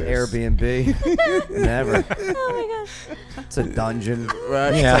Maria's fingers. Airbnb. Never. Oh my gosh. It's a dungeon.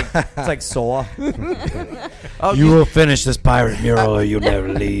 Right. Yeah. It's like Saw. Oh, You will finish this pirate mural or you'll never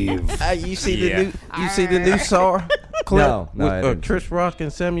leave. you see Yeah. the new Saw clip No, I with didn't. Chris Rock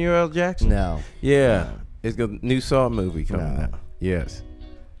and Samuel L. Jackson? No. Yeah. It's a new Saw movie coming No. out. Yes.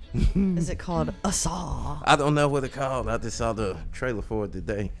 Is it called a saw? I don't know what it's called. I just saw the trailer for it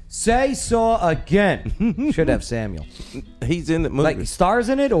today. Say Saw again. Should have Samuel. He's in the movie. Like, stars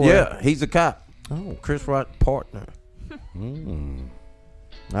in it? Or? Yeah, he's a cop. Oh. Chris Rock partner.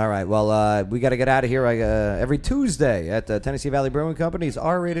 All right. Well, we got to get out of here. Every Tuesday at the Tennessee Valley Brewing Company's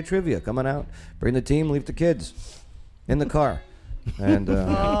R-rated trivia coming out. Bring the team, leave the kids in the car, and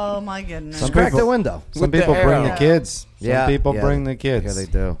Oh my goodness. just crack the window. Some With the people bring the arrow. kids. Some people bring the kids. Yeah, they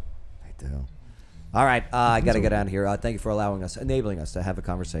do. They do. All right. I got to get out of here. Thank you for enabling us to have a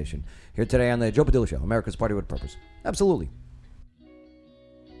conversation here today on the Joe Padula Show, America's Party with a Purpose. Absolutely.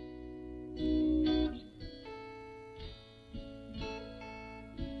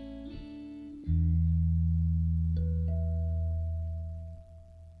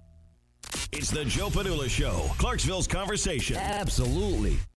 It's the Joe Padula Show, Clarksville's conversation. Absolutely.